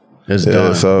 It's Yeah,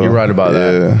 done. so, You're right about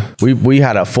yeah. that. We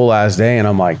had a full ass day, and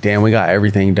I'm like, damn, we got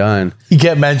everything done. You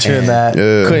kept mentioning that.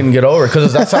 Yeah. Couldn't get over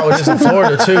because that's how it is in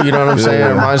Florida too. You know what I'm saying?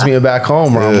 It reminds me of back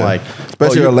home where I'm like,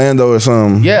 Especially bro, Orlando or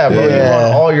something. yeah, bro, you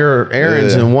run all your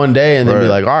errands in one day, and then be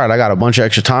Right. like, all right, I got a bunch of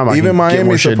extra time. I Even can get more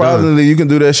Miami, shit done. surprisingly, you can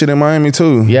do that shit in Miami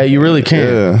too. Yeah, you really can.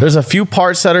 Yeah. There's a few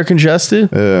parts that are congested,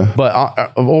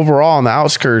 but overall on the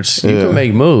outskirts, you can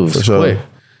make moves for sure. quick.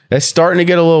 It's starting to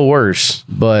get a little worse,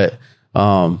 but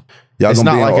Y'all it's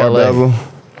gonna not be like in Art LA. Basel?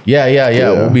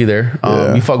 Yeah, we'll be there.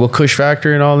 You fuck with Kush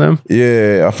Factory and all them.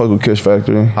 Yeah, I fuck with Kush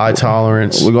Factory. High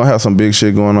tolerance. We're gonna have some big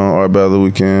shit going on Art Basel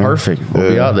weekend. Perfect.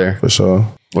 We'll be out there for sure.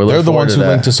 They're the ones who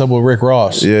linked us up with Rick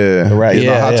Ross. Yeah, Right. You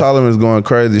know, Hot Tolerance going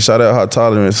crazy. Shout out Hot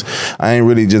Tolerance. I ain't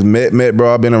really just met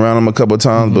bro. I've been around him a couple of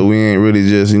times, but we ain't really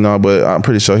just, you know. But I'm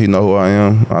pretty sure he know who I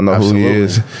am. I know who he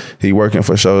is. He working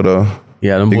for sure though.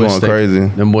 Yeah, them He boys going stay crazy.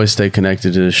 Them boys stay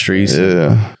connected to the streets.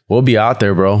 Yeah, we'll be out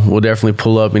there, bro. We'll definitely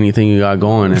pull up anything you got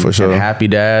going. And, For sure. and Happy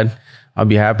Dad, I'll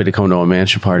be happy to come to a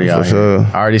mansion party out sure. here.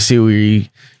 I already see where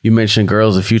you mentioned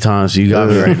girls a few times. So you got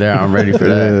me right there. I'm ready for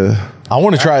that. I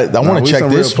want to try. I want to check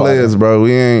some this real players, bro.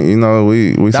 We ain't, you know,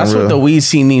 we That's some real. what the weed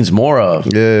scene needs more of.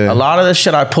 Yeah. A lot of the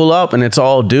shit I pull up and it's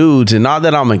all dudes. And not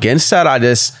that I'm against that.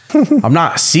 I'm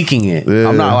not seeking it. Yeah.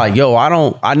 I'm not like,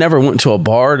 I never went to a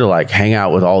bar to like hang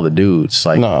out with all the dudes.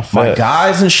 Like Nah, my facts.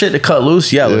 guys and shit to cut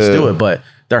loose. Yeah, let's Yeah. do it. But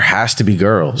there has to be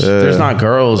girls. If there's not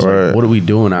girls, Right. like, what are we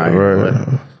doing out here? Right.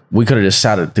 But we could have just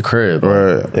sat at the crib.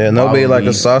 Right. Yeah, nobody like Probably.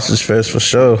 a sausage fest for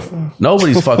sure.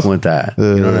 Nobody's fucking with that.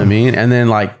 You know what I mean? And then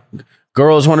like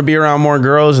girls want to be around more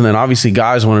girls, and then obviously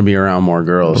guys want to be around more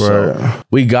girls. So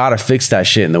we gotta fix that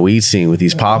shit in the weed scene with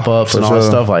these pop ups and all that sure.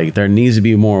 stuff. Like there needs to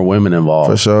be more women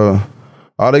involved. For sure.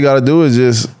 All they gotta do is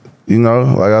just, you know,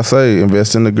 like I say,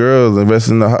 invest in the girls, invest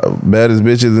in the baddest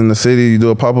bitches in the city. You do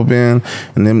a pop up in,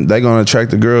 and then they gonna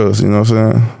attract the girls. You know what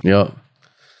I'm saying? Yep.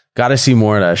 Got to see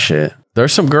more of that shit.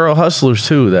 There's some girl hustlers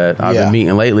too that I've been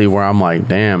meeting lately where I'm like,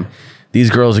 damn, these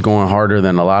girls are going harder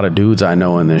than a lot of dudes I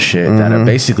know in this shit that have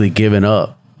basically given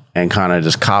up and kind of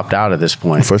just copped out at this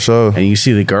point. For sure. And you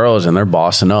see the girls and they're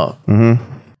bossing up.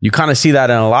 You kind of see that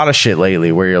in a lot of shit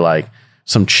lately where you're like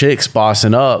some chicks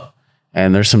bossing up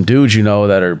and there's some dudes, you know,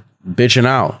 that are bitching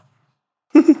out.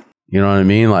 You know what I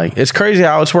mean? Like it's crazy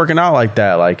how it's working out like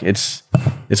that. Like it's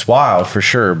wild for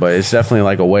sure, but it's definitely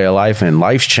like a way of life and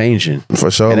life's changing. For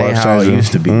sure. It ain't life's how it changing.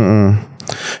 used to be.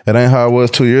 It ain't how it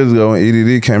was 2 years ago when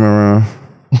EDD came around.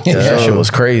 That shit was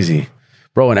crazy.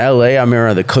 Bro, in LA, I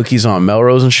remember the cookies on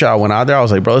Melrose and shit. I went out there, I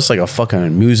was like, bro, it's like a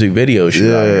fucking music video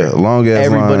shoot out Yeah, here. long ass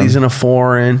Everybody's line. in a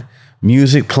foreign,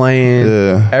 music playing,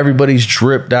 everybody's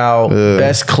dripped out,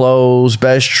 best clothes,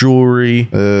 best jewelry.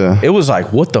 It was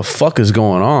like, what the fuck is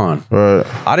going on? Right.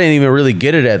 I didn't even really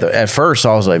get it at first.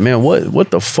 I was like, man,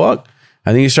 what the fuck?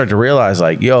 And then you start to realize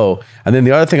like, yo, and then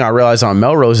the other thing I realized on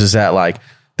Melrose is that like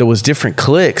there was different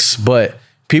cliques, but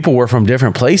people were from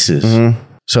different places.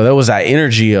 So there was that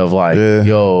energy of like,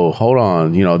 yo, hold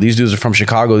on, you know, these dudes are from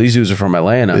Chicago, these dudes are from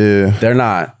Atlanta. They're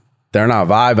not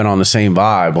vibing on the same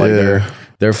vibe. Like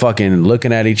they're fucking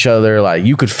looking at each other. Like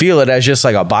you could feel it as just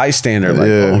like a bystander. Like,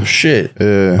 oh shit.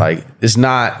 Like it's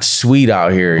not sweet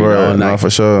out here. You know? And no, like, for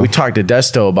sure. We talked to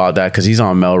Desto about that because he's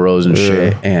on Melrose and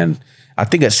shit. And I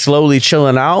think it's slowly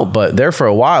chilling out, but there for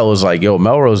a while it was like, yo,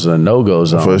 Melrose is a no-go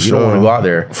zone. For You sure. don't want to go out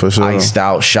there For sure. iced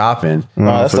out shopping.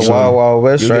 That's for the sure. Wild Wild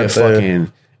West You right get there.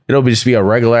 fucking, it'll just be a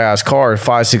regular ass car.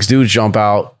 5-6 dudes jump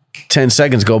out, 10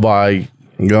 seconds go by.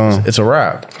 Gone. It's a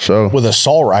wrap. So with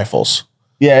assault rifles.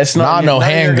 Yeah, it's not no you're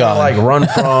handgun. gonna, like run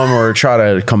from or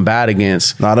try to combat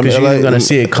against. Nah, them Because you're LA gonna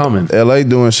see it coming. LA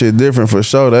doing shit different for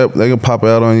sure. That they can pop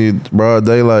out on you broad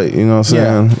daylight. You know what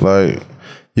I'm saying? Like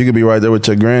you could be right there with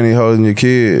your granny holding your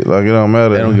kid. Like it don't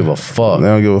matter. They don't give a fuck. They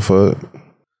don't give a fuck.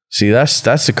 See, that's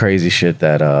the crazy shit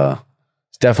that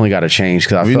definitely got to change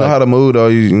because you know how to move though.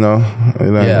 You know,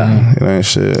 it ain't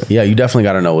shit. Yeah, you definitely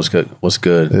got to know what's good. What's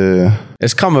good? Yeah,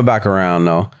 it's coming back around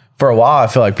though. For a while, I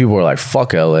feel like people were like,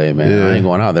 "Fuck LA, man! I ain't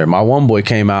going out there." My one boy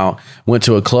came out, went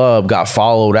to a club, got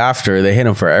followed after. They hit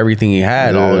him for everything he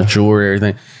had, all the jewelry,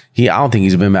 everything. I don't think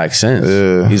he's been back since.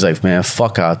 Yeah. He's like, man,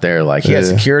 fuck out there. Like he had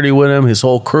security with him, his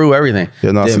whole crew, everything.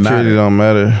 Yeah, no, security don't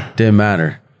matter. Didn't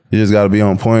matter. You just got to be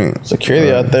on point.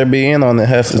 Security out there be in on it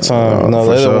half the time. No,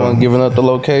 they're the one giving up the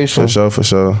location. For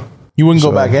sure. You wouldn't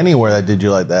go back anywhere that did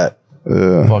you like that.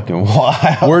 Yeah. Fucking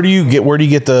wild. Where do you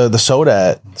get the soda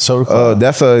at? Soda club?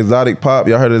 That's a Exotic Pop.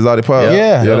 Y'all heard of Exotic Pop?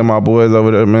 Yeah. They're my boys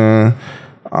over there, man.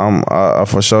 I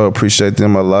for sure appreciate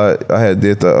them a lot. I had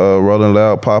did the Rolling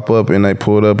Loud pop up and they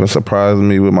pulled up and surprised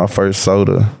me with my first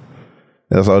soda.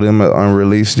 That's all them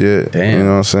unreleased yet. Damn. You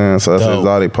know what I'm saying? So that's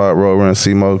Exotic Pop Rover and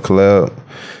C-Mo collab.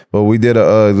 But we did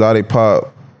a Exotic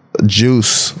Pop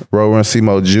juice, Rover and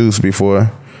C-Mo juice before.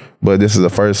 But this is the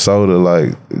first soda.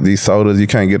 Like these sodas, you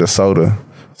can't get a soda.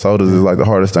 Sodas is like the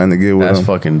hardest thing to get with. That's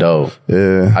fucking dope.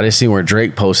 Yeah. I just seen where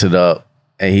Drake posted up.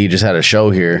 And he just had a show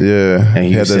here. Yeah. And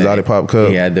he had the Exotic Pop cup.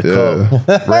 He had the cup.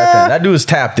 That dude is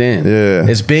tapped in. Yeah.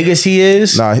 As big as he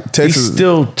is, Texas, he's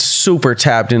still super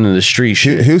tapped into the street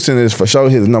shit. Houston is for sure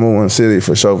his #1 city,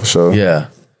 for sure. Yeah.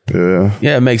 Yeah.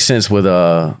 Yeah, it makes sense with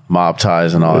mob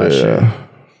ties and all that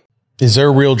shit. Is there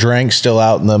a real drink still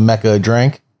out in the Mecca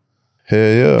drink? Hell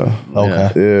yeah.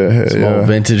 Okay. Yeah. Some old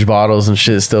vintage bottles and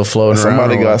shit still floating around.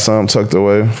 Somebody got something tucked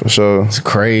away, for sure. It's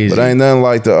crazy. But ain't nothing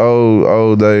like the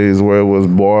old days where it was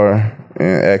bar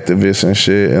and activists and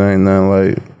shit. It ain't nothing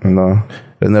like,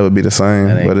 it'll never be the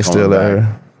same, but it's still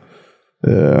there.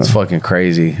 Yeah. It's fucking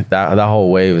crazy. That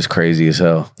whole wave is crazy as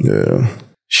hell. Yeah.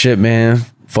 Shit, man.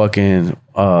 Fucking,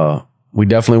 we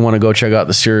definitely want to go check out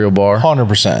the Cereal Bar.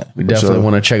 100%. We definitely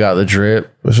want to check out the Drip.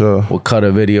 For sure. We'll cut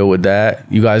a video with that.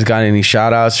 You guys got any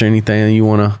shout outs or anything you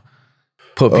want to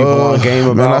put people on game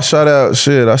about? Man, I shout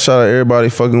out everybody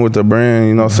fucking with the brand,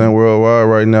 you know what I'm saying, worldwide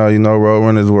right now. You know, Road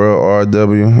Runners World,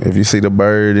 RW. If you see the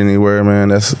bird anywhere, man,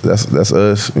 that's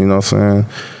us, you know what I'm saying?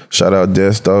 Shout out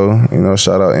Desto,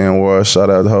 shout out Anwar, shout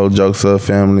out the whole Jokes Up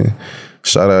family.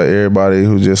 Shout out everybody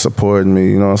who just supported me,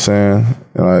 you know what I'm saying?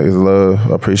 Like, it's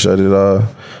love. I appreciate it all.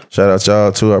 Shout out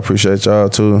y'all too. I appreciate y'all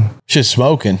too. Shit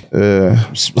smoking.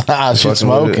 Yeah. Shit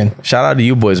smoking. Shout out to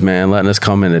you boys, man, letting us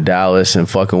come into Dallas and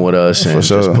fucking with us and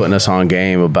just putting us on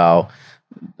game about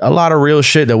a lot of real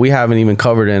shit that we haven't even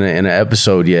covered in an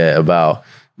episode yet about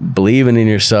believing in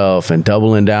yourself and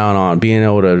doubling down on being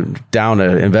able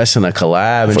to invest in a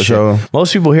collab and For shit. sure.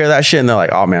 Most people hear that shit and they're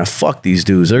like, oh man, fuck these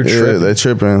dudes. They're tripping. Yeah, they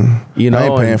tripping. You know, I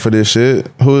ain't paying for this shit.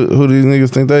 Who these niggas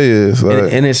think they is?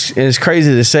 Like, and it's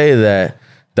crazy to say that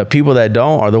the people that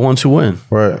don't are the ones who win.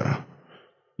 Right.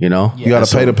 You know? You got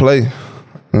to pay to play.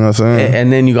 You know what I'm saying?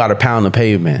 And then you got to pound the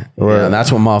pavement. Right. And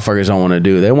that's what motherfuckers don't want to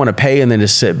do. They want to pay and then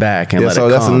just sit back and let it come.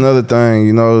 So that's another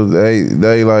thing,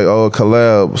 they like,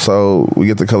 collab. So we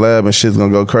get the collab and shit's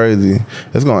going to go crazy.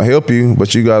 It's going to help you,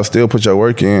 but you got to still put your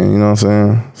work in, you know what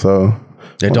I'm saying? So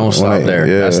they don't stop there.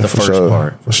 Yeah, that's the first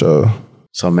part. For sure.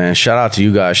 So man, shout out to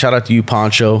you guys. Shout out to you,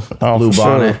 Poncho, Blue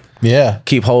Bonnet. Sure. Yeah.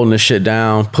 Keep holding this shit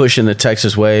down, pushing the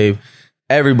Texas wave.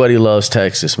 Everybody loves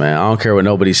Texas, man. I don't care what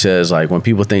nobody says. Like when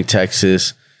people think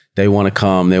Texas, they want to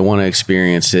come, they want to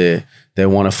experience it, they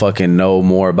want to fucking know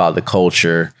more about the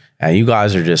culture. And you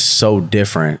guys are just so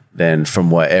different than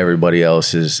from what everybody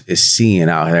else is seeing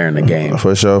out there in the game.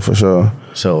 For sure.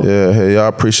 So yeah, hey, y'all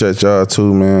appreciate y'all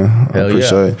too, man. I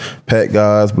appreciate Pat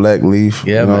Guys, Black Leaf.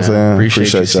 Yeah, you know man. What I'm saying?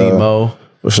 Appreciate you, C-Mo,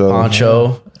 for sure.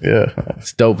 Poncho. Yeah.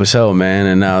 It's dope as hell, man.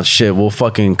 And now shit, we'll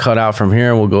fucking cut out from here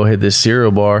and we'll go hit this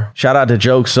Cereal Bar. Shout out to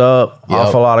Jokes Up,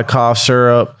 Awful Lot of Cough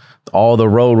Syrup, all the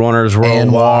Road Runners,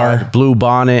 Worldwide, Blue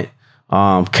Bonnet,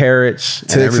 Carrots,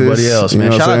 Texas, and everybody else,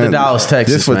 man. Shout out to Dallas,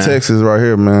 Texas. This for man. Texas right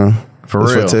here, man. For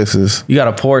real. For Texas. You got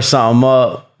to pour something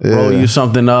up, roll you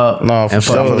something up, and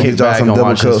fucking kick back and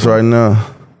watch this right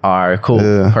now. All right, cool.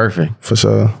 Yeah, perfect. For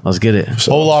sure. Let's get it.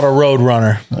 Whole lot of Road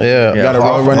Runner. Yeah. Got a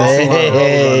Road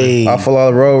Runner. Awful lot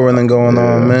of road running going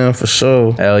on, man, for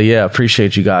sure. Hell yeah.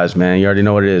 Appreciate you guys, man. You already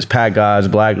know what it is. Pat Guys,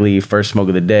 Black Leaf, First Smoke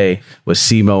of the Day with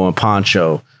C-Mo and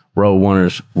Poncho. Road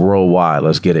Runners Worldwide.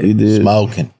 Let's get it. He did.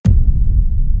 Smoking.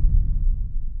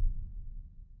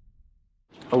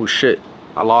 Oh shit.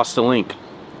 I lost the link.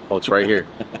 Oh, it's right here.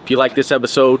 If you like this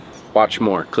episode, watch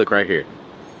more. Click right here.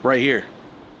 Right here.